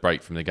took a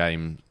break from the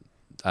game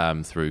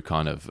through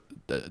kind of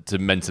to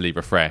mentally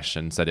refresh,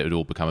 and said it would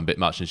all become a bit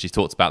much. And she's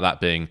talked about that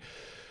being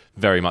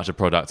very much a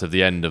product of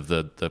the end of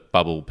the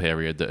bubble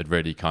period that had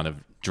really kind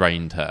of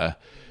drained her,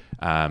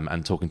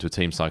 and talking to a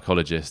team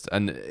psychologist.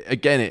 And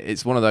again,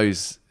 it's one of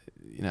those,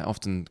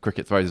 often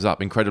cricket throws us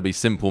up incredibly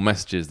simple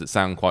messages that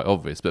sound quite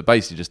obvious, but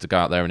basically just to go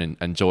out there and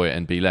enjoy it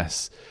and be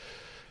less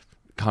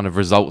kind of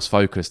results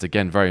focused,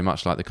 again, very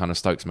much like the kind of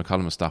Stokes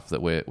McCullum stuff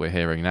that we're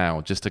hearing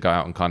now, just to go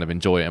out and kind of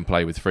enjoy it and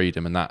play with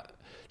freedom. And that,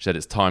 she said,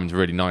 it's timed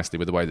really nicely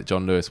with the way that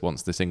John Lewis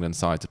wants this England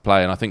side to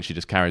play, and I think she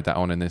just carried that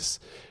on in this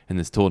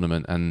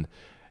tournament and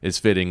is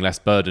feeling less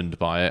burdened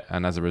by it,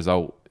 and as a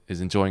result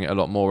is enjoying it a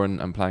lot more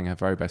and playing her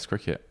very best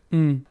cricket.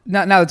 Now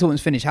the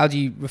tournament's finished, how do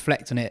you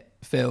reflect on it,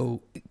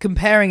 Phil?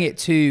 Comparing it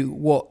to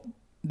what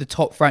the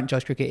top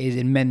franchise cricket is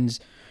in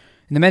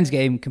the men's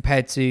game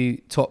compared to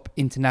top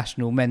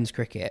international men's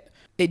cricket,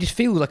 it just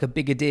feels like a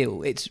bigger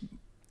deal. It's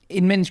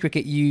in men's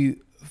cricket, you've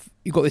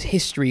got this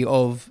history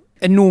of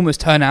enormous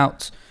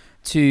turnouts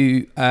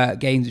to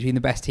games between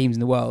the best teams in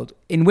the world.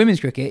 In women's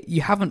cricket,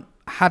 you haven't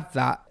had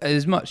that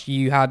as much.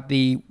 You had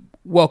the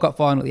World Cup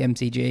final at the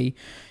MCG,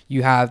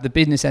 you have the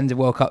business end of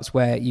World Cups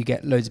where you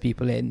get loads of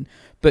people in,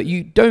 but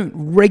you don't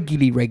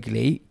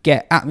regularly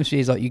get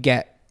atmospheres like you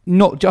get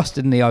not just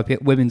in the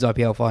women's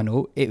IPL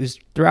final. It was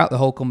throughout the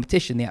whole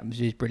competition, the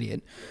atmosphere is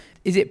brilliant.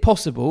 Is it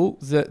possible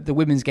that the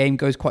women's game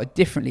goes quite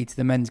differently to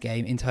the men's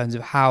game in terms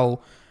of how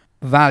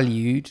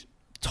valued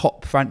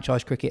top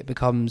franchise cricket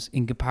becomes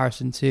in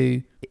comparison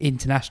to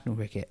international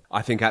cricket?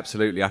 I think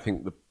absolutely. I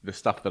think the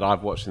stuff that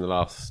I've watched in the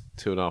last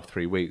 2.5,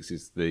 3 weeks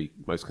is the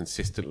most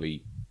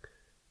consistently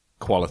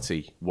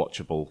quality,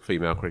 watchable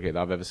female cricket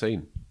that I've ever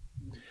seen.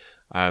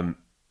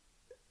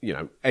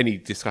 Any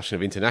discussion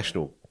of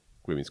international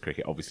women's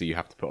cricket, obviously you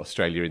have to put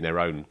Australia in their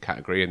own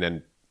category, and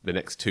then the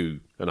next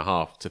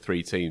 2.5 to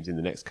 3 teams in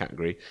the next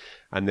category,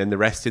 and then the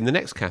rest in the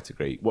next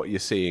category. What you're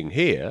seeing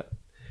here,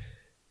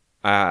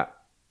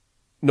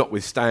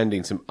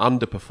 notwithstanding some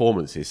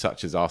underperformances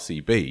such as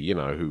RCB,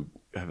 who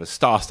have a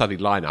star-studded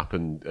lineup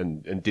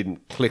and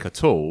didn't click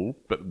at all,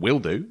 but will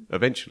do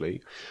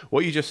eventually.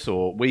 What you just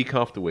saw week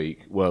after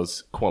week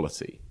was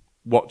quality,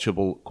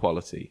 watchable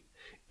quality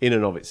in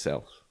and of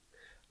itself.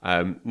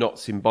 Not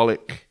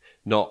symbolic,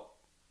 not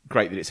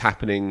great that it's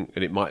happening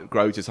and it might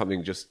grow to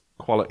something, just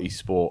quality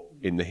sport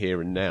in the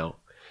here and now.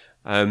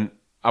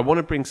 I want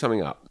to bring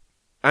something up.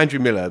 Andrew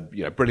Miller,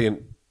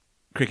 brilliant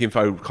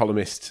Cricinfo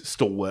columnist,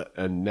 stalwart,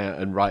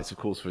 and writes, of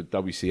course, for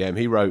WCM.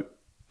 He wrote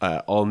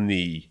on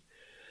the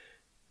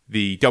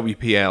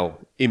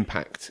WPL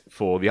impact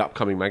for the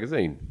upcoming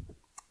magazine.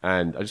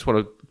 And I just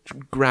want to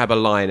grab a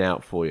line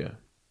out for you.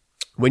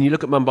 When you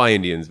look at Mumbai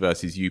Indians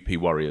versus UP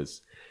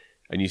Warriors,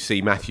 and you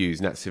see Matthews,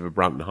 Natsiva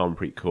Brunt and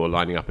Harmanpreet Kaur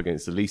lining up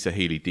against Elisa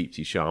Healy,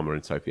 Deepti Sharma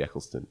and Sophie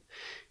Eccleston,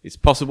 it's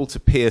possible to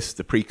pierce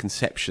the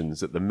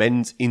preconceptions that the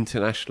men's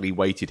internationally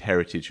weighted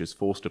heritage has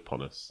forced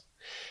upon us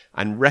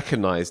and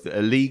recognise that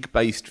a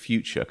league-based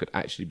future could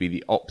actually be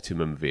the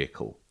optimum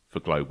vehicle for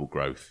global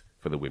growth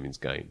for the women's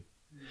game.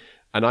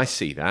 And I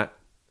see that,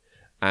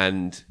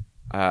 and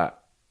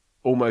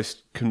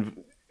almost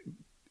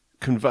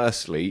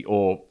conversely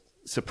or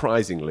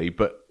surprisingly,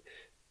 but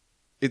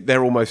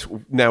they're almost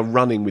now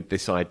running with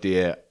this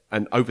idea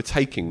and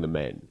overtaking the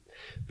men,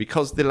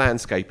 because the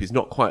landscape is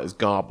not quite as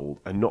garbled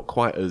and not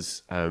quite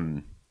as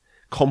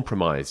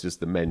compromised as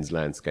the men's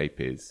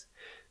landscape is.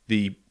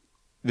 The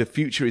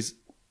future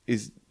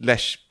is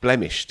less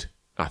blemished,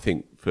 I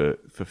think, for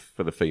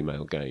the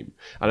female game.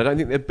 And I don't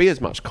think there'll be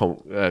as much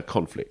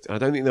conflict. And I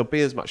don't think there'll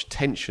be as much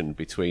tension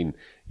between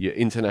your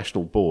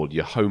international board,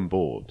 your home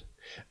board,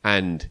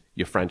 and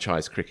your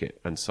franchise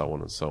cricket, and so on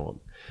and so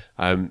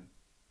on.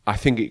 I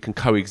think it can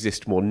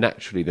coexist more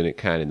naturally than it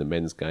can in the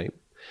men's game.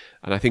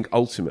 And I think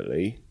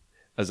ultimately,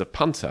 as a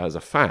punter, as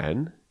a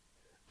fan,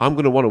 I'm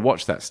going to want to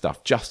watch that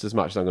stuff just as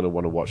much as I'm going to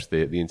want to watch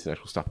the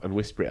international stuff and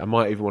whisper it. I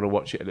might even want to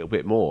watch it a little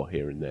bit more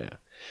here and there.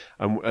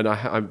 And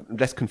I'm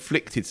less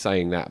conflicted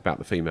saying that about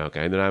the female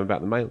game than I am about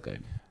the male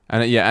game.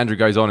 And Andrew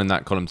goes on in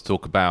that column to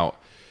talk about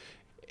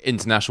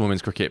international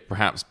women's cricket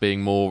perhaps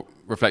being more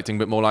reflecting a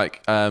bit more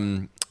like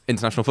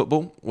international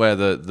football, where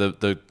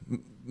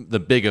the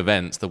big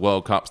events, the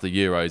World Cups, the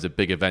Euros are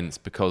big events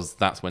because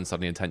that's when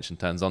suddenly attention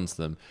turns onto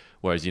them.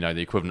 Whereas, the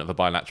equivalent of a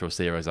bilateral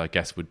series, I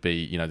guess, would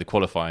be, the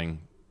qualifying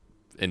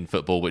in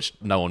football, which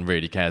no one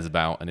really cares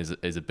about and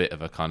is a bit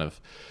of a kind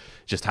of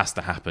just has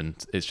to happen.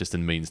 It's just a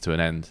means to an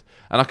end.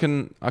 And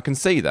I can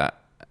see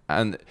that.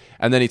 And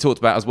then he talked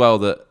about as well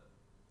that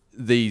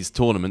these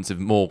tournaments, if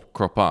more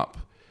crop up,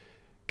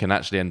 can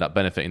actually end up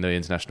benefiting the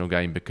international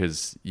game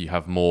because you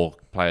have more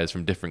players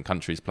from different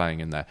countries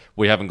playing in there.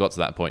 We haven't got to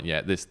that point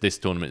yet. This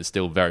tournament is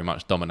still very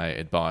much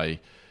dominated by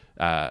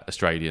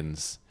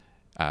Australians,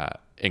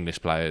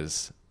 English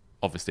players,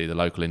 obviously the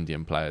local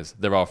Indian players.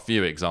 There are a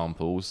few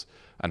examples,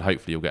 and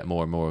hopefully you'll get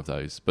more and more of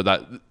those.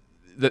 But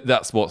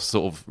that's what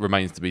sort of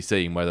remains to be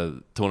seen, whether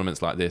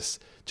tournaments like this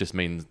just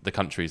means the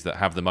countries that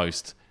have the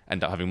most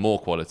end up having more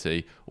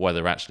quality, or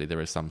whether actually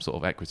there is some sort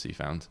of equity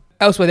found.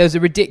 Elsewhere, there was a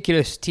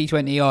ridiculous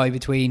T20I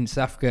between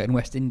South Africa and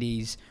West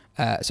Indies.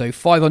 So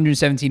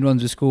 517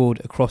 runs were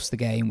scored across the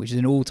game, which is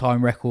an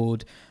all-time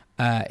record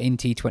in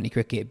T20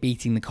 cricket,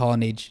 beating the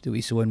carnage that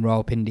we saw in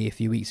Rawalpindi a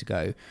few weeks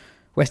ago.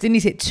 West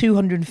Indies hit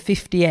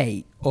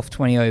 258 off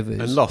 20 overs.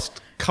 And lost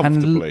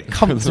comfortably.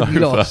 Comfortably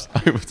lost.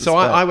 So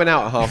I went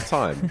out at half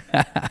time.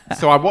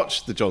 So I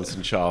watched the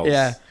Johnson Charles.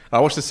 Yeah. I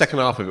watched the second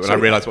half of it when I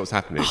realised what was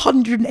happening.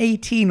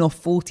 118 off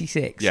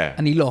 46. Yeah.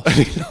 And he lost.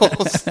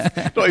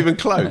 Not even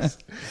close.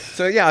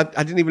 So yeah,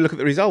 I didn't even look at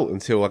the result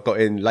until I got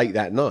in late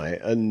that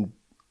night, and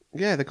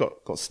yeah, they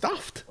got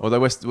stuffed. Although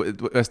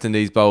West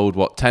Indies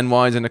bowled 10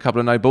 wides and a couple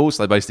of no balls,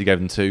 so they basically gave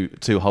them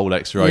two whole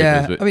extra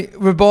Yeah, overs. I mean,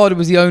 Rabada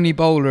was the only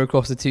bowler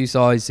across the two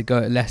sides to go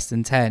at less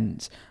than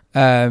 10s.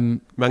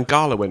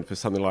 Mangala went for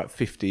something like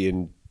 50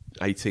 in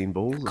 18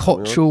 balls.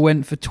 Cottrell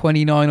went for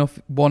 29 off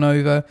 1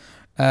 over.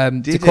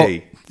 Did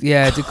he?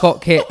 Yeah, De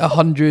Kock hit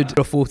 100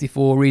 off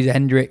 44. Reza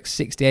Hendricks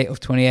 68 off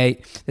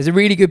 28. There's a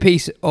really good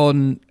piece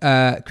on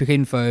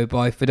Cricinfo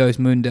by Firdaus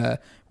Munda.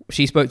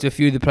 She spoke to a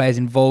few of the players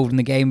involved in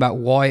the game about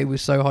why it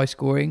was so high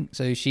scoring.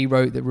 So she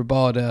wrote that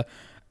Rabada,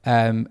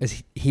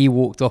 as he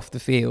walked off the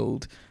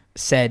field,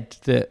 said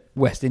that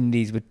West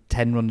Indies were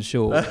 10 runs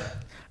short.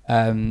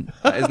 Isn't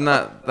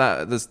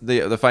that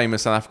the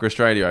famous South Africa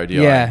Australia ODI?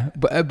 Yeah,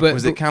 but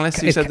was it Callis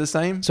who said the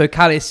same? So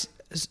Callis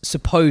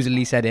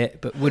supposedly said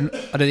it, but I don't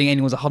think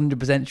anyone's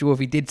 100% sure if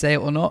he did say it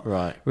or not.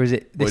 Right. Or is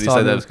it this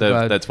time? Well, he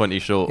said they're 20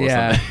 short or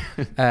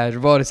something.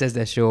 Rabada says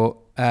they're short.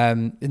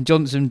 And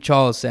Johnson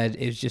Charles said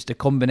it was just a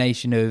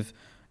combination of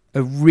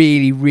a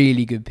really,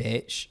 really good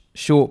pitch,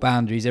 short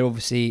boundaries. They're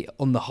obviously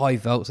on the high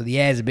veld, so the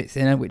air's a bit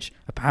thinner, which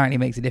apparently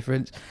makes a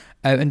difference.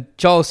 And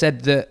Charles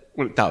said that...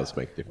 Well, it does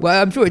make a difference.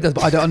 Well, I'm sure it does,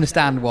 but I don't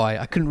understand why.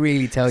 I couldn't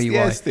really tell you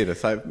why. Thinner,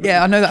 so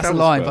yeah, I know that's a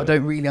line, but I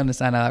don't really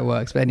understand how that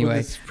works. But anyway... Well,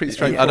 it's pretty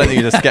straightforward. I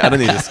don't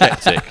need a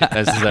skeptic,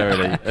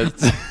 necessarily.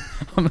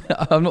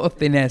 I'm not a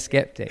thin air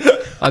skeptic.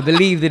 I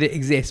believe that it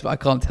exists, but I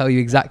can't tell you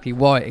exactly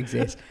why it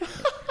exists.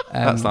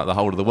 That's like the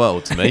whole of the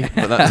world to me.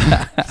 But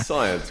that's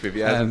science with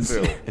your hands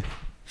and Phil.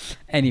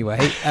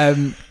 Anyway,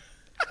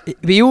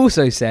 he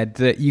also said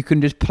that you can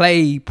just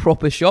play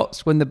proper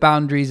shots when the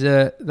boundaries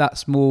are that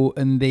small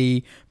and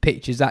the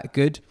pitch is that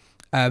good.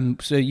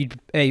 So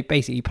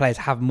basically players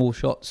have more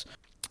shots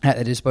at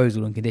their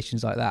disposal in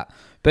conditions like that.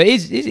 But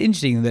it's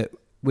interesting that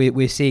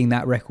we're seeing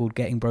that record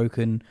getting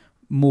broken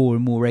more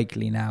and more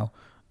regularly now.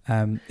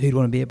 Who'd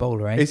want to be a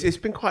bowler, eh? It's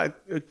been quite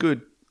a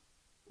good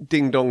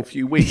ding-dong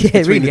few weeks yeah,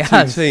 between really the two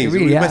has. teams.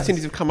 Really West has.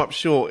 Indies have come up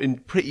short in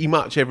pretty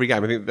much every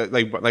game. I think that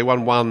they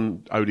won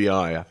one ODI,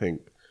 I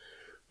think.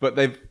 But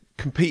they've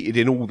competed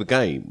in all the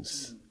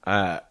games.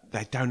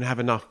 They don't have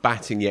enough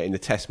batting yet in the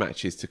test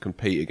matches to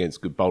compete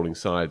against good bowling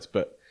sides,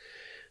 but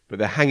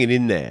they're hanging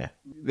in there.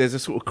 There's a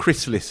sort of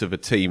chrysalis of a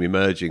team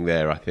emerging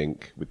there, I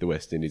think, with the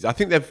West Indies. I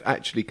think they've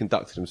actually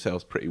conducted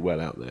themselves pretty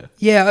well out there.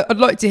 Yeah, I'd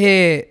like to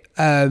hear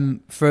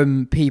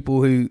from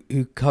people who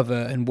cover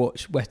and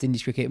watch West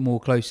Indies cricket more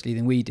closely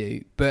than we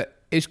do.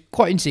 But it's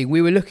quite interesting.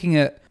 We were looking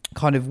at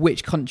kind of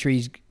which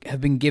countries have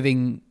been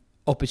giving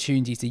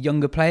opportunities to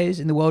younger players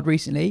in the world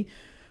recently.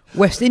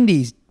 West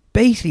Indies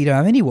basically don't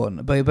have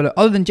anyone, but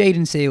other than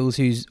Jaden Seals,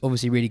 who's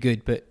obviously really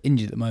good but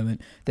injured at the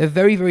moment, there are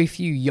very, very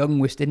few young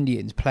West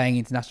Indians playing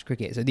international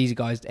cricket. So these are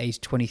guys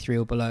aged 23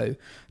 or below.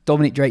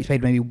 Dominic Drake's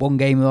played maybe one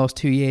game in the last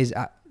 2 years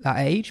at that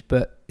age,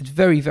 but it's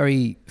very,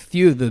 very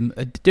few of them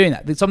are doing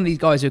that. Some of these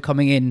guys who are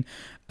coming in,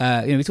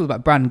 we talked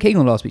about Brandon King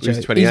on last week's show.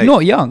 He's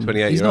not young.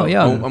 He's not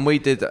young. And we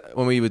did,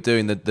 when we were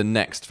doing the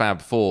next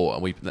Fab Four,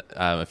 and we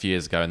a few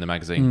years ago in the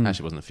magazine,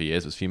 actually it wasn't a few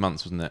years, it was a few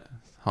months, wasn't it?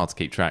 Hard to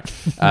keep track.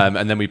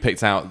 And then we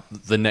picked out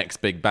the next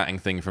big batting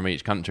thing from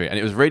each country. And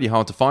it was really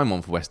hard to find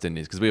one for West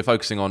Indies because we were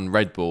focusing on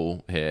red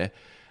ball here.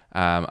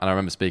 And I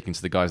remember speaking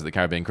to the guys at the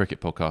Caribbean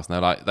Cricket Podcast,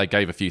 and they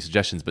gave a few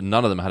suggestions, but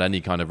none of them had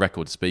any kind of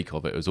record to speak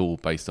of. It was all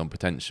based on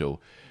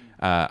potential.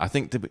 I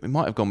think we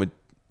might have gone with...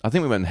 I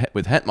think we went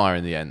with Hetmeyer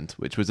in the end,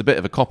 which was a bit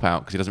of a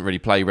cop-out because he doesn't really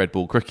play red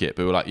ball cricket.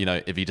 But we were like,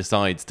 if he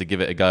decides to give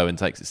it a go and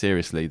takes it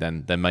seriously,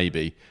 then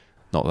maybe...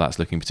 Not that that's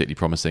looking particularly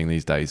promising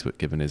these days, but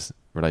given his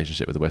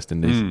relationship with the West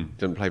Indies.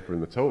 Didn't play for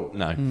him at all.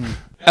 No.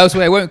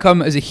 Elsewhere, it won't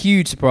come as a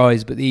huge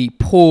surprise, but the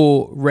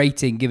poor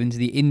rating given to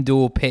the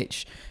indoor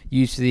pitch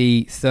used for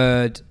the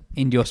third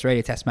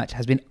India-Australia test match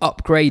has been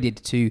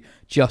upgraded to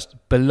just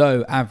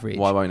below average.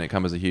 Why won't it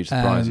come as a huge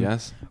surprise,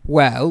 yes?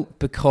 Well,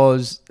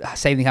 because the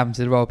same thing happened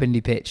to the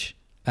Rawalpindi pitch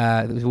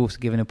that was also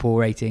given a poor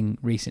rating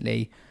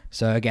recently.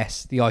 So I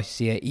guess the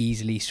ICC are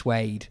easily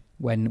swayed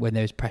when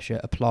there's pressure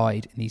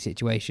applied in these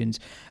situations.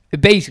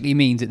 It basically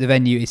means that the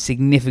venue is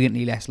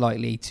significantly less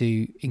likely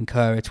to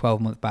incur a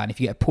 12-month ban.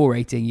 If you get a poor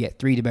rating, you get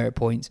 3 demerit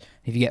points.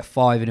 If you get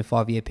 5 in a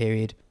 5-year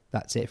period,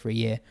 that's it for a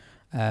year.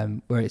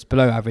 Where it's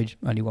below average,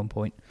 only 1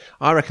 point.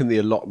 I reckon the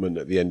allotment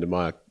at the end of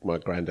my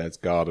granddad's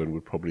garden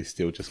would probably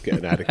still just get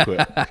an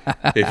adequate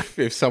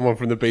if someone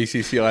from the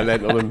BCCI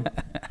lent on them.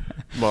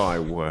 My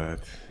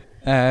word!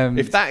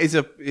 If that is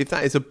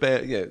a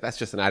bare, that's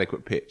just an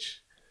adequate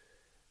pitch,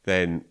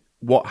 then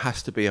what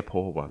has to be a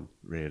poor one,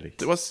 really?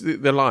 What's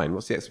the line?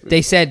 What's the explanation?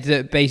 They said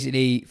that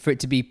basically for it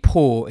to be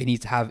poor, it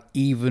needs to have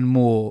even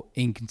more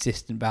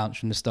inconsistent bounce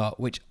from the start,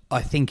 which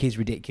I think is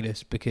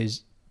ridiculous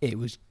because it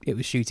was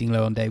shooting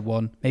low on day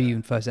one, maybe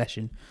even first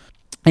session.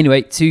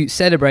 Anyway, to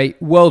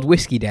celebrate World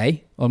Whiskey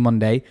Day on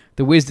Monday,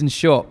 the Wisden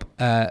shop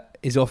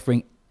is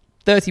offering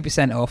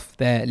 30% off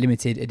their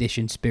limited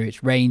edition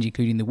spirits range,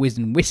 including the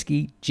Wisden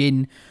whiskey,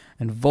 gin,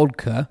 and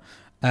vodka.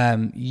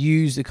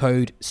 Use the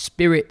code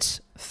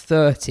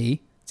SPIRITS30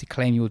 to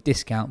claim your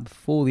discount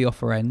before the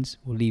offer ends.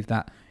 We'll leave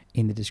that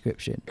in the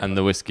description. And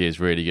the whiskey is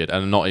really good.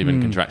 And I'm not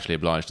even contractually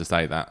obliged to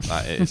say that.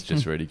 It's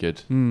just really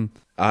good. I'm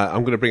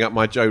going to bring up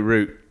my Joe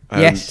Root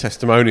Yes.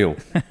 testimonial.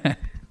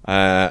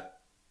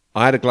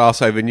 I had a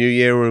glass over New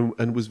Year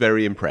and was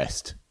very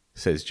impressed,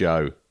 says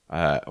Joe,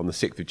 on the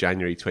 6th of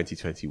January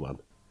 2021.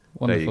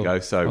 Wonderful. There you go.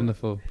 So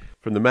Wonderful.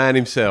 From the man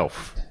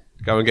himself,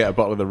 go and get a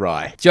bottle of the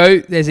rye. Joe,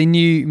 there's a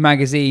new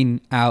magazine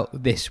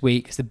out this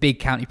week. It's the Big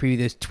County Preview.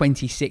 There's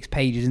 26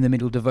 pages in the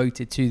middle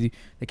devoted to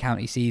the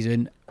county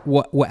season.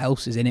 What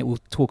else is in it? We'll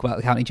talk about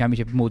the county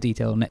championship in more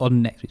detail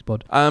on next week's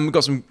pod. We've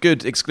got some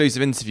good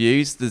exclusive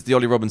interviews. There's the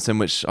Ollie Robinson,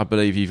 which I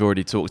believe you've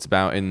already talked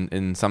about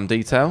in some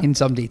detail. In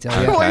some detail,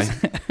 yeah.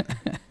 Okay.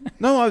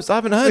 No, I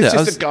haven't heard It's it.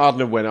 just the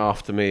gardener went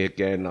after me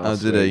again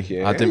last did week. he?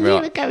 Yeah. I didn't We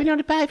realise. were going on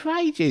about for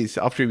ages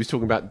after he was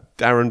talking about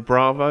Darren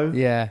Bravo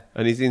Yeah.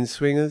 and his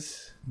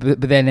in-swingers.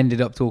 But then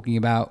ended up talking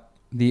about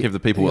Give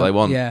the people what they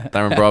want. Yeah.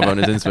 Darren Bravo and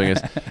his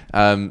in-swingers.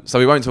 So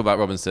we won't talk about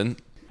Robinson.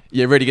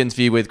 Yeah, really good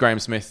interview with Graham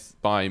Smith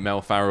by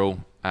Mel Farrell.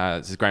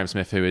 This is Graham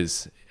Smith, who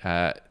is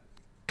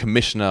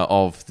commissioner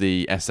of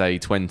the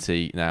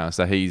SA20 now.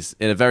 So he's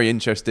in a very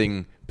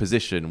interesting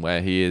position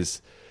where he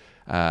is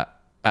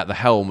at the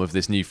helm of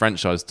this new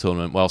franchise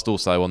tournament, whilst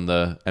also on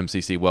the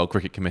MCC World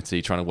Cricket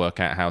Committee, trying to work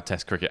out how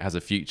Test cricket has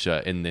a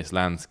future in this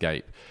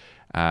landscape.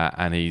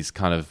 And he's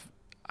kind of,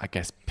 I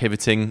guess,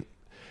 pivoting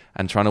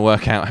and trying to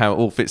work out how it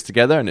all fits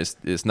together. And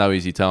it's no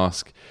easy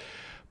task.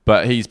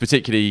 But he's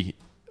particularly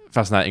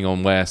fascinating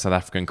on where South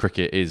African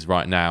cricket is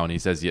right now. And he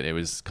says it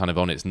was kind of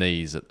on its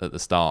knees at the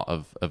start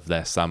of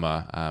their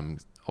summer.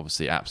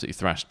 Obviously, absolutely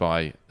thrashed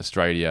by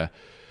Australia.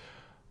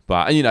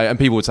 But, you know, and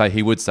people would say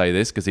he would say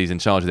this because he's in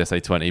charge of the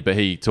SA20, but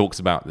he talks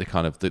about the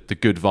kind of the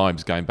good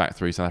vibes going back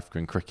through South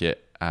African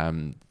cricket,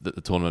 that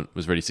the tournament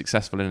was really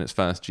successful in its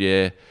first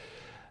year,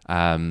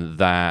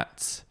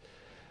 that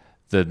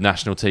the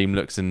national team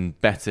looks in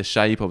better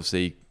shape,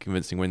 obviously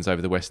convincing wins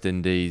over the West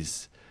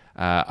Indies,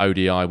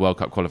 ODI World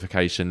Cup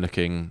qualification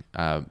looking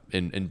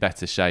in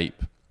better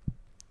shape,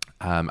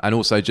 and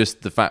also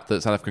just the fact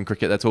that South African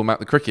cricket, they're talking about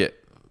the cricket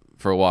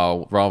for a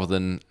while rather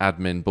than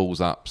admin,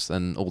 balls ups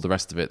and all the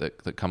rest of it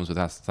that comes with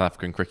South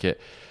African cricket.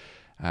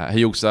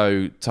 He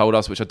also told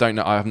us, which I don't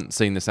know, I haven't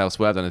seen this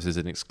elsewhere, I don't know if this is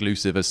an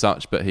exclusive as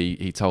such, but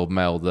he told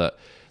Mel that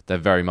they're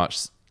very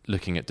much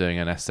looking at doing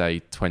an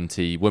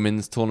SA20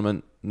 women's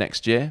tournament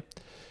next year.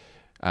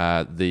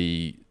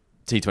 The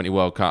T20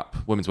 World Cup,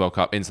 Women's World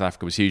Cup in South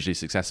Africa was hugely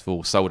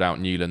successful, sold out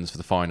Newlands for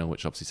the final,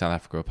 which obviously South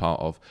Africa are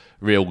part of.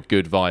 Real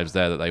good vibes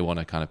there that they want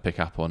to kind of pick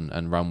up on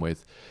and run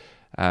with.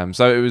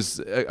 So it was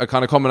a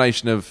kind of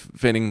combination of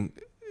feeling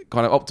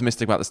kind of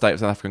optimistic about the state of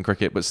South African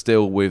cricket, but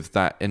still with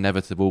that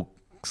inevitable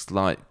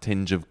slight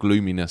tinge of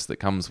gloominess that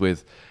comes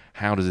with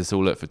how does this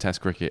all look for Test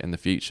cricket in the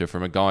future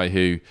from a guy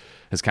who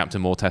has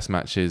captained more Test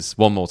matches,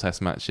 won more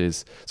Test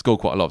matches,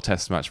 scored quite a lot of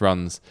Test match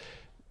runs,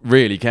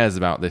 really cares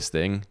about this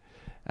thing,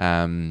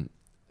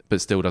 but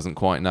still doesn't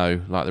quite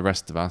know, like the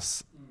rest of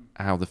us,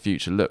 how the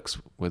future looks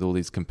with all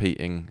these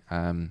competing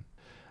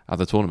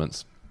other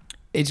tournaments.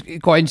 It's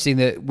quite interesting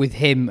that with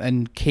him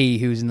and Key,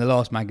 who was in the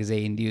last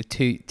magazine, you're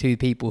two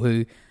people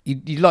who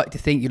you'd like to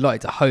think, you'd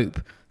like to hope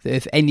that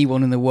if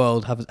anyone in the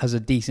world has a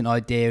decent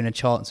idea and a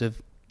chance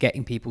of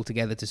getting people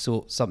together to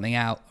sort something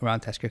out around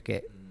Test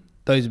cricket,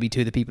 those would be two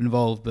of the people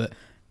involved. But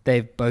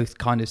they've both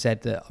kind of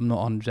said that I'm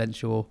not 100%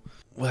 sure.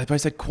 Well, they both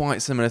said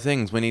quite similar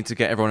things. We need to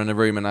get everyone in a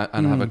room and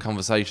have a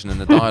conversation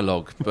and a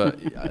dialogue, but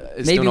it's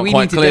Maybe still not we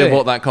quite need to clear do it.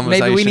 what that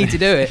conversation Maybe we need to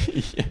do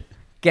it. Yeah.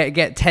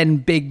 Get 10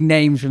 big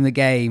names from the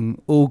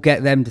game, all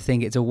get them to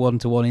think it's a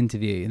one-to-one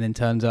interview, and then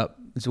turns up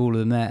it's all of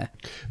them there.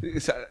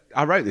 So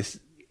I wrote this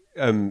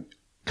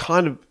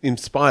kind of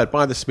inspired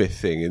by the Smith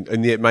thing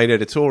and the main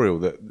editorial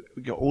that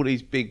we got all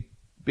these big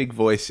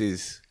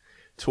voices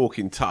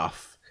talking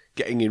tough,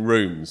 getting in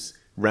rooms,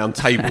 round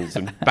tables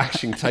and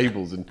bashing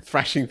tables and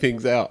thrashing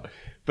things out.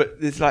 But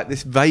there's like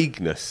this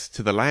vagueness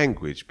to the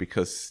language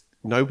because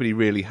nobody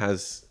really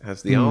has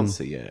the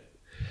answer yet.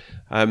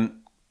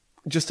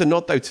 Just a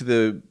nod, though, to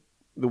the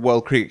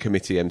World Cricket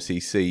Committee,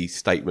 MCC,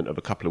 statement of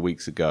a couple of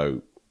weeks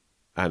ago,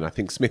 and I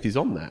think Smith is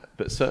on that,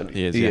 but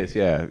certainly he is,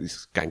 yeah.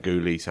 It's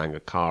Ganguly,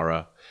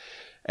 Sangakkara,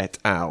 et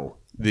al.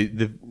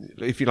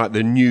 If you like,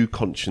 the new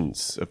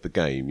conscience of the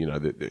game, you know,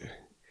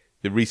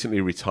 the recently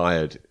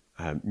retired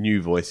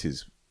new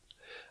voices.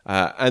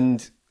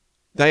 And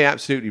they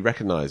absolutely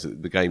recognise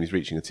that the game is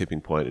reaching a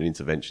tipping point and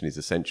intervention is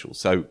essential.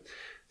 So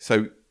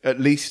at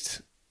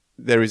least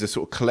there is a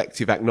sort of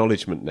collective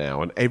acknowledgement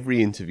now, and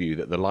every interview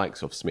that the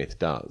likes of Smith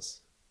does,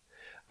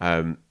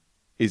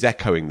 is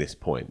echoing this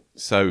point.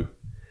 So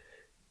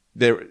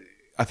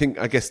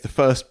I guess the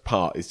first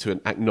part is to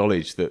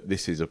acknowledge that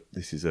this is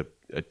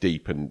a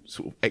deep and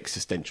sort of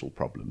existential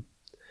problem.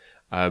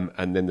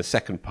 And then the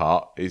second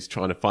part is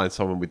trying to find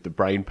someone with the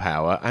brain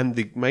power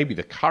and maybe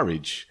the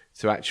courage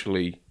to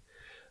actually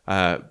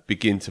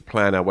begin to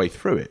plan our way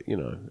through it.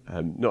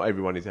 Not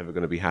everyone is ever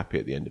going to be happy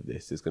at the end of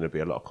this. There's going to be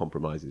a lot of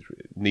compromises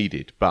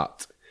needed,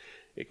 but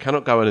it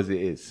cannot go on as it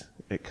is.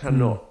 It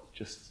cannot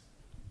just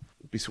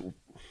be sort of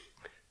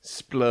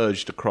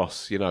splurged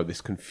across, this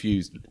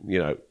confused,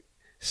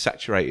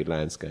 saturated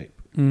landscape.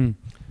 Mm.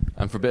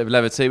 And for a bit of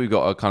levity, we've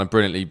got a kind of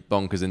brilliantly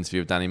bonkers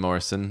interview of Danny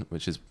Morrison,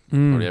 which is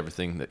probably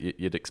everything that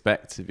you'd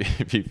expect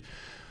if you've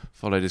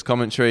followed his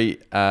commentary.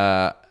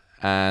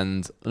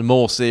 And on a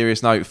more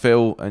serious note,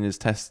 Phil and his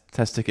test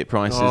ticket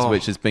prices,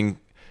 which has been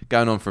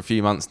going on for a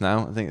few months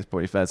now. I think it's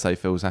probably fair to say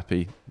Phil's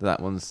happy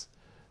that one's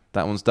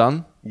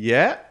done.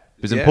 Yeah.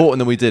 It was important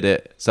that we did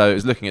it. So it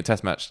was looking at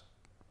test match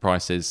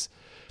prices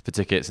for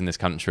tickets in this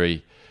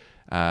country.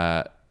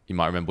 You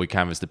might remember we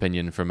canvassed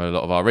opinion from a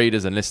lot of our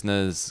readers and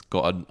listeners,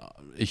 got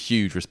a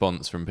huge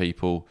response from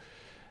people.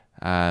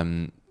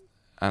 And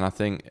I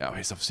think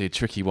it's obviously a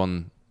tricky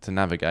one to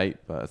navigate,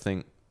 but I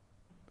think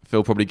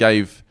Phil probably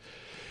gave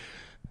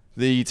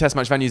the test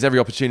match venues every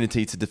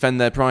opportunity to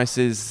defend their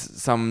prices.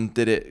 Some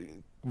did it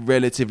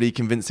relatively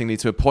convincingly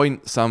to a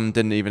point. Some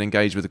didn't even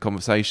engage with the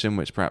conversation,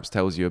 which perhaps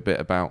tells you a bit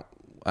about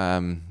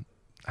whether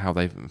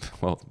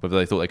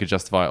they thought they could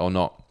justify it or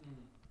not.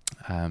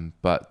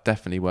 But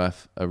definitely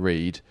worth a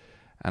read.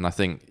 And I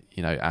think,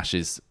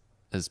 Ashes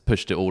has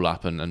pushed it all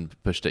up and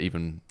pushed it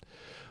even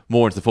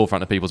more into the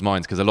forefront of people's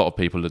minds, because a lot of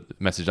people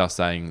messaged us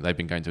saying they've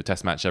been going to a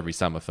test match every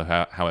summer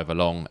for however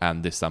long,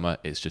 and this summer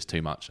it's just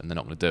too much and they're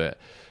not going to do it.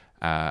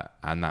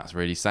 And that's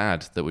really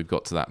sad that we've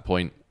got to that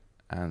point.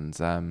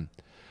 And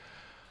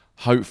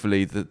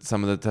hopefully that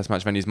some of the test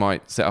match venues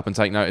might sit up and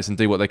take notice and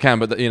do what they can.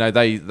 But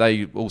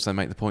they also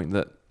make the point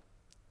that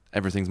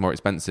everything's more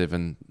expensive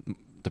and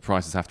the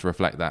prices have to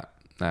reflect that.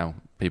 Now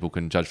people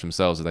can judge for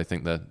themselves if they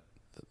think that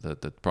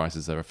the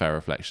prices are a fair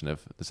reflection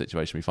of the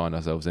situation we find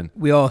ourselves in.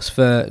 We ask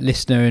for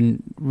listener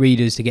and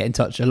readers to get in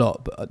touch a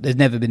lot, but there's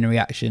never been a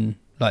reaction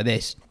like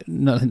this.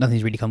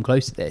 Nothing's really come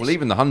close to this. Well,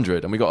 even the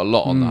 100, and we got a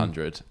lot on the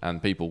 100, and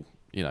people,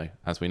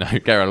 as we know,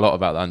 care a lot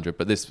about the 100,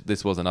 but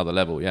this was another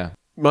level, yeah.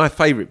 My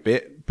favourite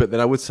bit, but then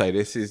I would say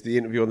this, is the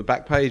interview on the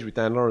back page with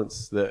Dan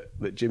Lawrence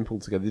that Jim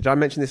pulled together. Did I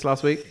mention this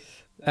last week?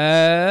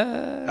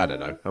 I don't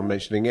know. I'm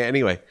mentioning it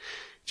anyway.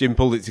 Jim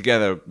pulled it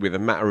together with a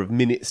matter of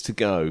minutes to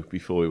go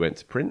before we went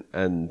to print,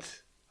 and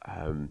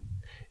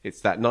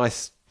it's that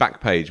nice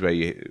back page where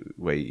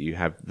you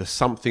have the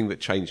something that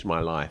changed my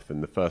life,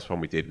 and the first one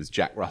we did was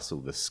Jack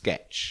Russell, the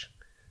sketch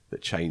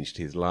that changed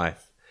his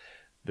life.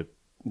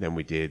 Then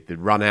we did the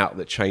run out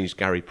that changed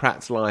Gary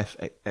Pratt's life,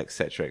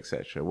 etc.,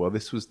 etc. Well,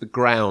 this was the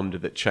ground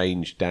that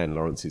changed Dan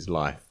Lawrence's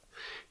life.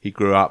 He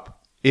grew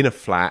up in a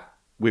flat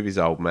with his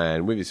old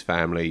man, with his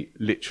family,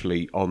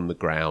 literally on the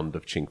ground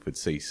of Chingford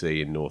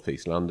CC in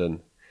northeast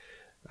London.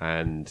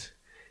 And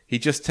he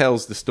just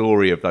tells the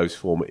story of those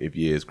formative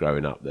years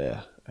growing up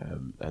there.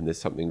 And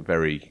there's something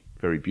very,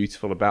 very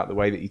beautiful about the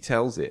way that he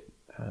tells it.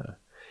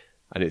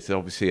 And it's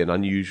obviously an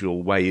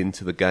unusual way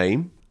into the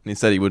game. And he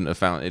said he wouldn't have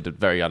found it,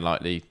 very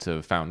unlikely to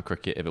have found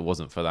cricket if it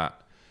wasn't for that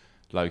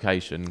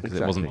location, because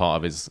It wasn't part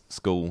of his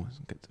school.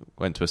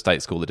 Went to a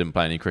state school that didn't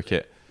play any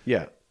cricket.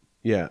 Yeah.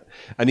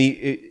 And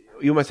he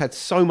almost had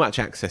so much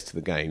access to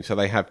the game. So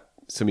they have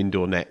some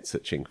indoor nets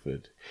at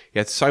Chingford. He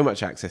had so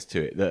much access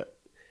to it that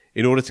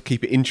in order to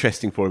keep it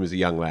interesting for him as a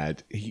young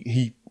lad,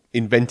 he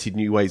invented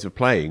new ways of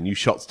playing, new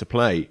shots to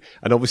play.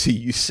 And obviously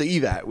you see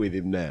that with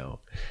him now.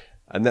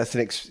 And that's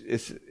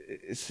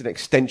it's an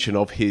extension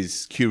of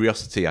his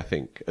curiosity, I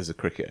think, as a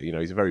cricketer.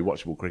 He's a very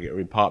watchable cricketer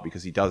in part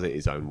because he does it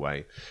his own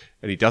way.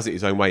 And he does it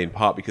his own way in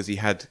part because he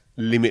had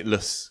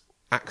limitless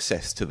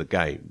access to the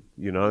game,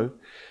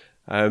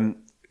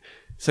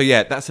 So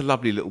yeah, that's a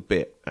lovely little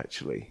bit,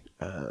 actually.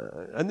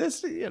 And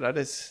there's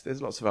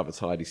lots of other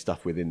tidy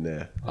stuff within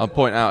there. I'll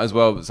point out as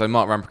well, so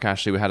Mark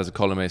Ramprakash, who we had as a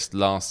columnist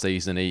last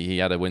season, he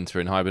had a winter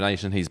in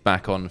hibernation. He's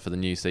back on for the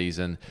new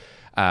season,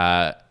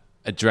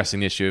 addressing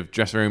the issue of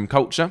dressing room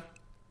culture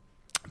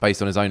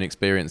based on his own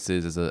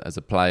experiences as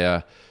a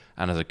player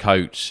and as a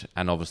coach,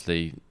 and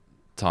obviously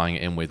tying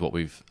it in with what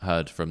we've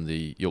heard from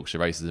the Yorkshire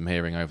racism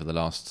hearing over the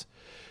last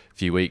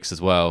few weeks as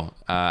well.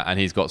 And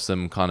he's got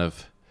some kind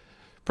of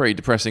pretty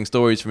depressing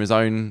stories from his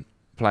own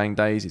playing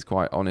days. He's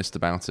quite honest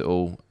about it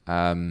all.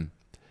 And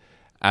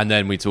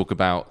then we talk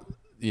about,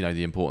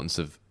 the importance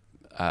of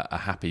a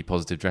happy,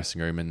 positive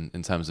dressing room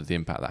in terms of the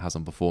impact that has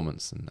on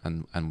performance.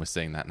 And we're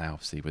seeing that now,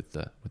 obviously, with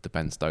the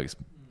Ben Stokes.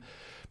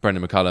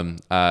 Brendan McCullum,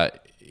 I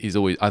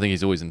think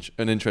he's always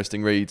an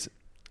interesting read,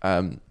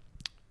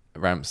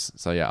 Ramps.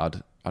 So yeah,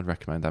 I'd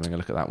recommend having a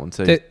look at that one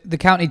too. The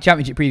county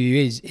championship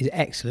preview is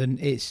excellent.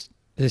 It's,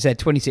 as I said,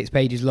 26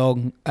 pages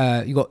long.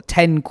 You've got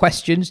 10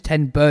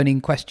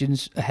 burning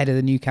questions ahead of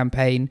the new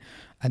campaign,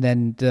 and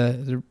then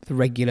the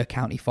regular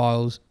county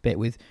files bit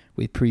with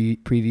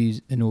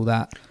previews and all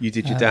that. You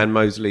did your Dan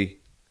Mosley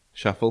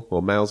Shuffle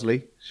or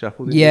Mousley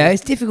Shuffle? Yeah,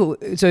 it's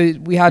difficult. So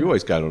we had. You're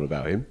always going on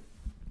about him.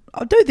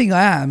 I don't think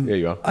I am. Yeah,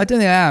 you are. I don't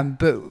think I am,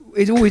 but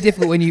it's always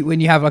difficult when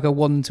you have like a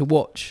one to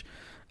watch,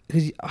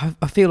 because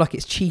I feel like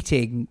it's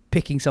cheating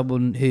picking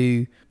someone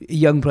a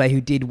young player who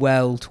did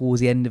well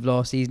towards the end of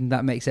last season.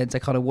 That makes sense. I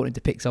kind of wanted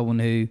to pick someone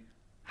who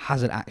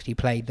hasn't actually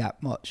played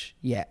that much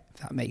yet.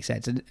 If that makes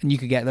sense, and you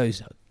could get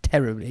those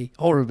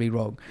horribly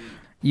wrong.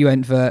 You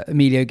went for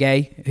Emilio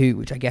Gay,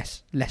 which I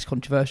guess less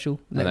controversial.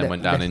 And then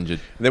went down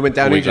injured. And then went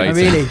down injured. Oh,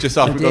 really? Just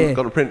after we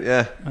got a print,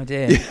 yeah. I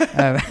did.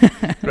 Gonna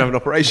have an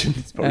operation.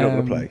 It's probably not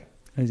going to play.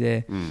 I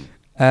did.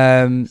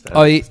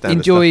 I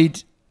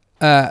enjoyed,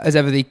 as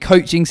ever, the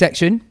coaching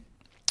section.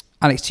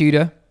 Alex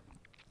Tudor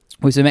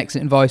with some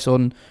excellent advice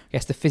on, I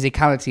guess, the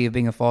physicality of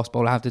being a fast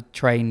bowler, how to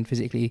train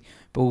physically,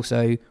 but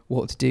also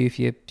what to do if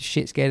you're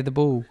shit scared of the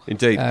ball.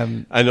 Indeed.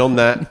 And on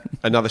that,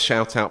 another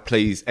shout out,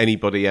 please,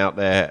 anybody out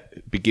there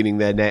beginning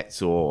their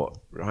nets or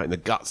right in the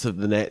guts of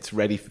the nets,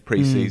 ready for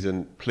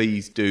pre-season,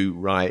 please do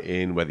write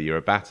in, whether you're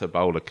a batter,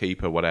 bowler,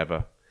 keeper,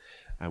 whatever,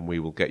 and we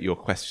will get your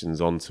questions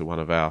onto one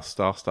of our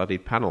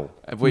star-studded panel.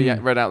 Have we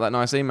read out that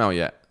nice email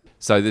yet?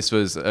 So this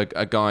was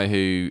a guy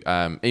who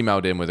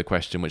emailed in with a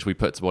question which we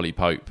put to Wally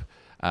Pope.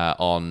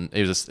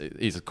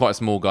 He's quite a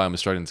small guy and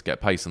was struggling to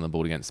get pace on the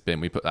ball against spin.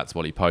 We put that to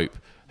Wally Pope,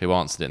 who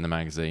answered it in the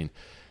magazine.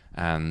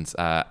 And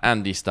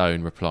Andy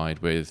Stone replied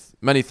with,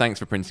 "Many thanks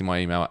for printing my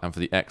email and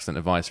for the excellent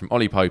advice from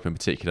Ollie Pope in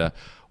particular.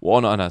 What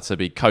an honour to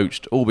be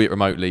coached, albeit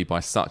remotely, by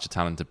such a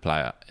talented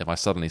player. If I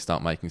suddenly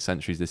start making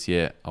centuries this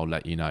year, I'll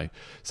let you know."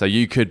 So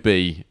you could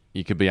be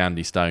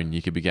Andy Stone.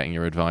 You could be getting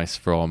your advice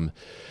from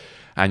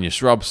Anya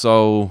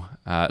Shrubsole,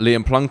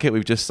 Liam Plunkett.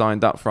 We've just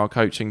signed up for our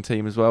coaching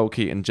team as well.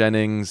 Keaton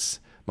Jennings,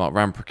 Mark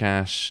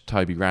Ramprakash,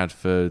 Toby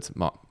Radford,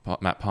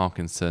 Matt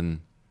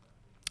Parkinson,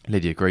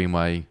 Lydia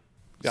Greenway.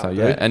 So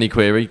any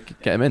query,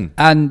 get them in.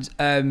 And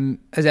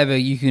as ever,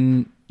 you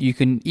can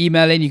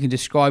email in. You can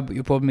describe what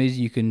your problem is.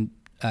 You can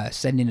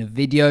send in a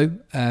video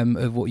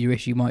of what your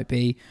issue might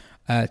be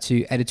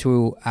to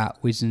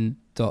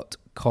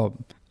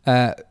editorial@wisden.com.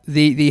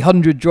 The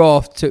 100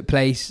 draft took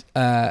place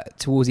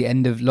towards the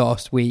end of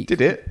last week.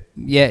 Did it?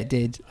 Yeah, it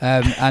did.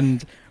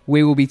 And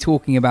we will be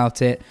talking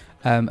about it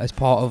as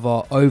part of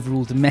our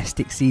overall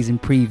domestic season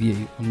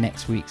preview on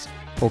next week's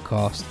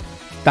podcast.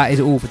 That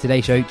is all for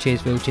today's show.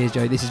 Cheers, Phil. Cheers,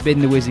 Joe. This has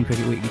been the Wisden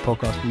Cricket Weekly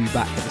podcast. We'll be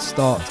back at the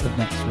start of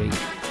next week.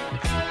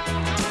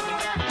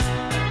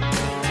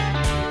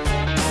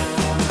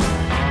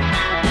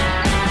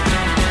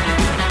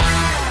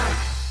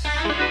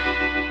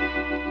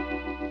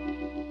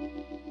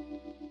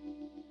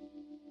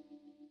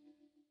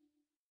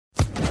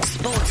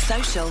 Sports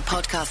Social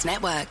Podcast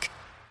Network.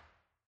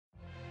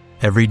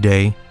 Every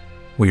day,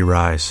 we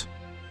rise,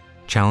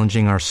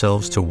 challenging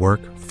ourselves to work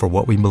for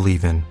what we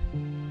believe in.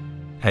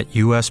 At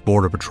U.S.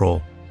 Border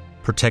Patrol,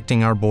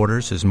 protecting our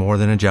borders is more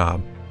than a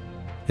job.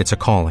 It's a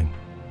calling.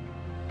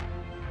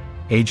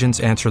 Agents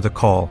answer the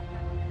call,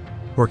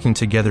 working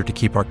together to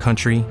keep our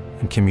country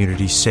and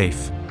communities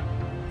safe.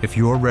 If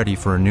you're ready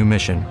for a new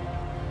mission,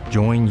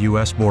 join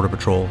U.S. Border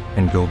Patrol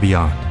and go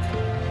beyond.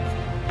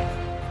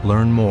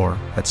 Learn more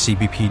at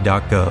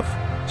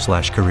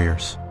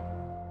cbp.gov/careers.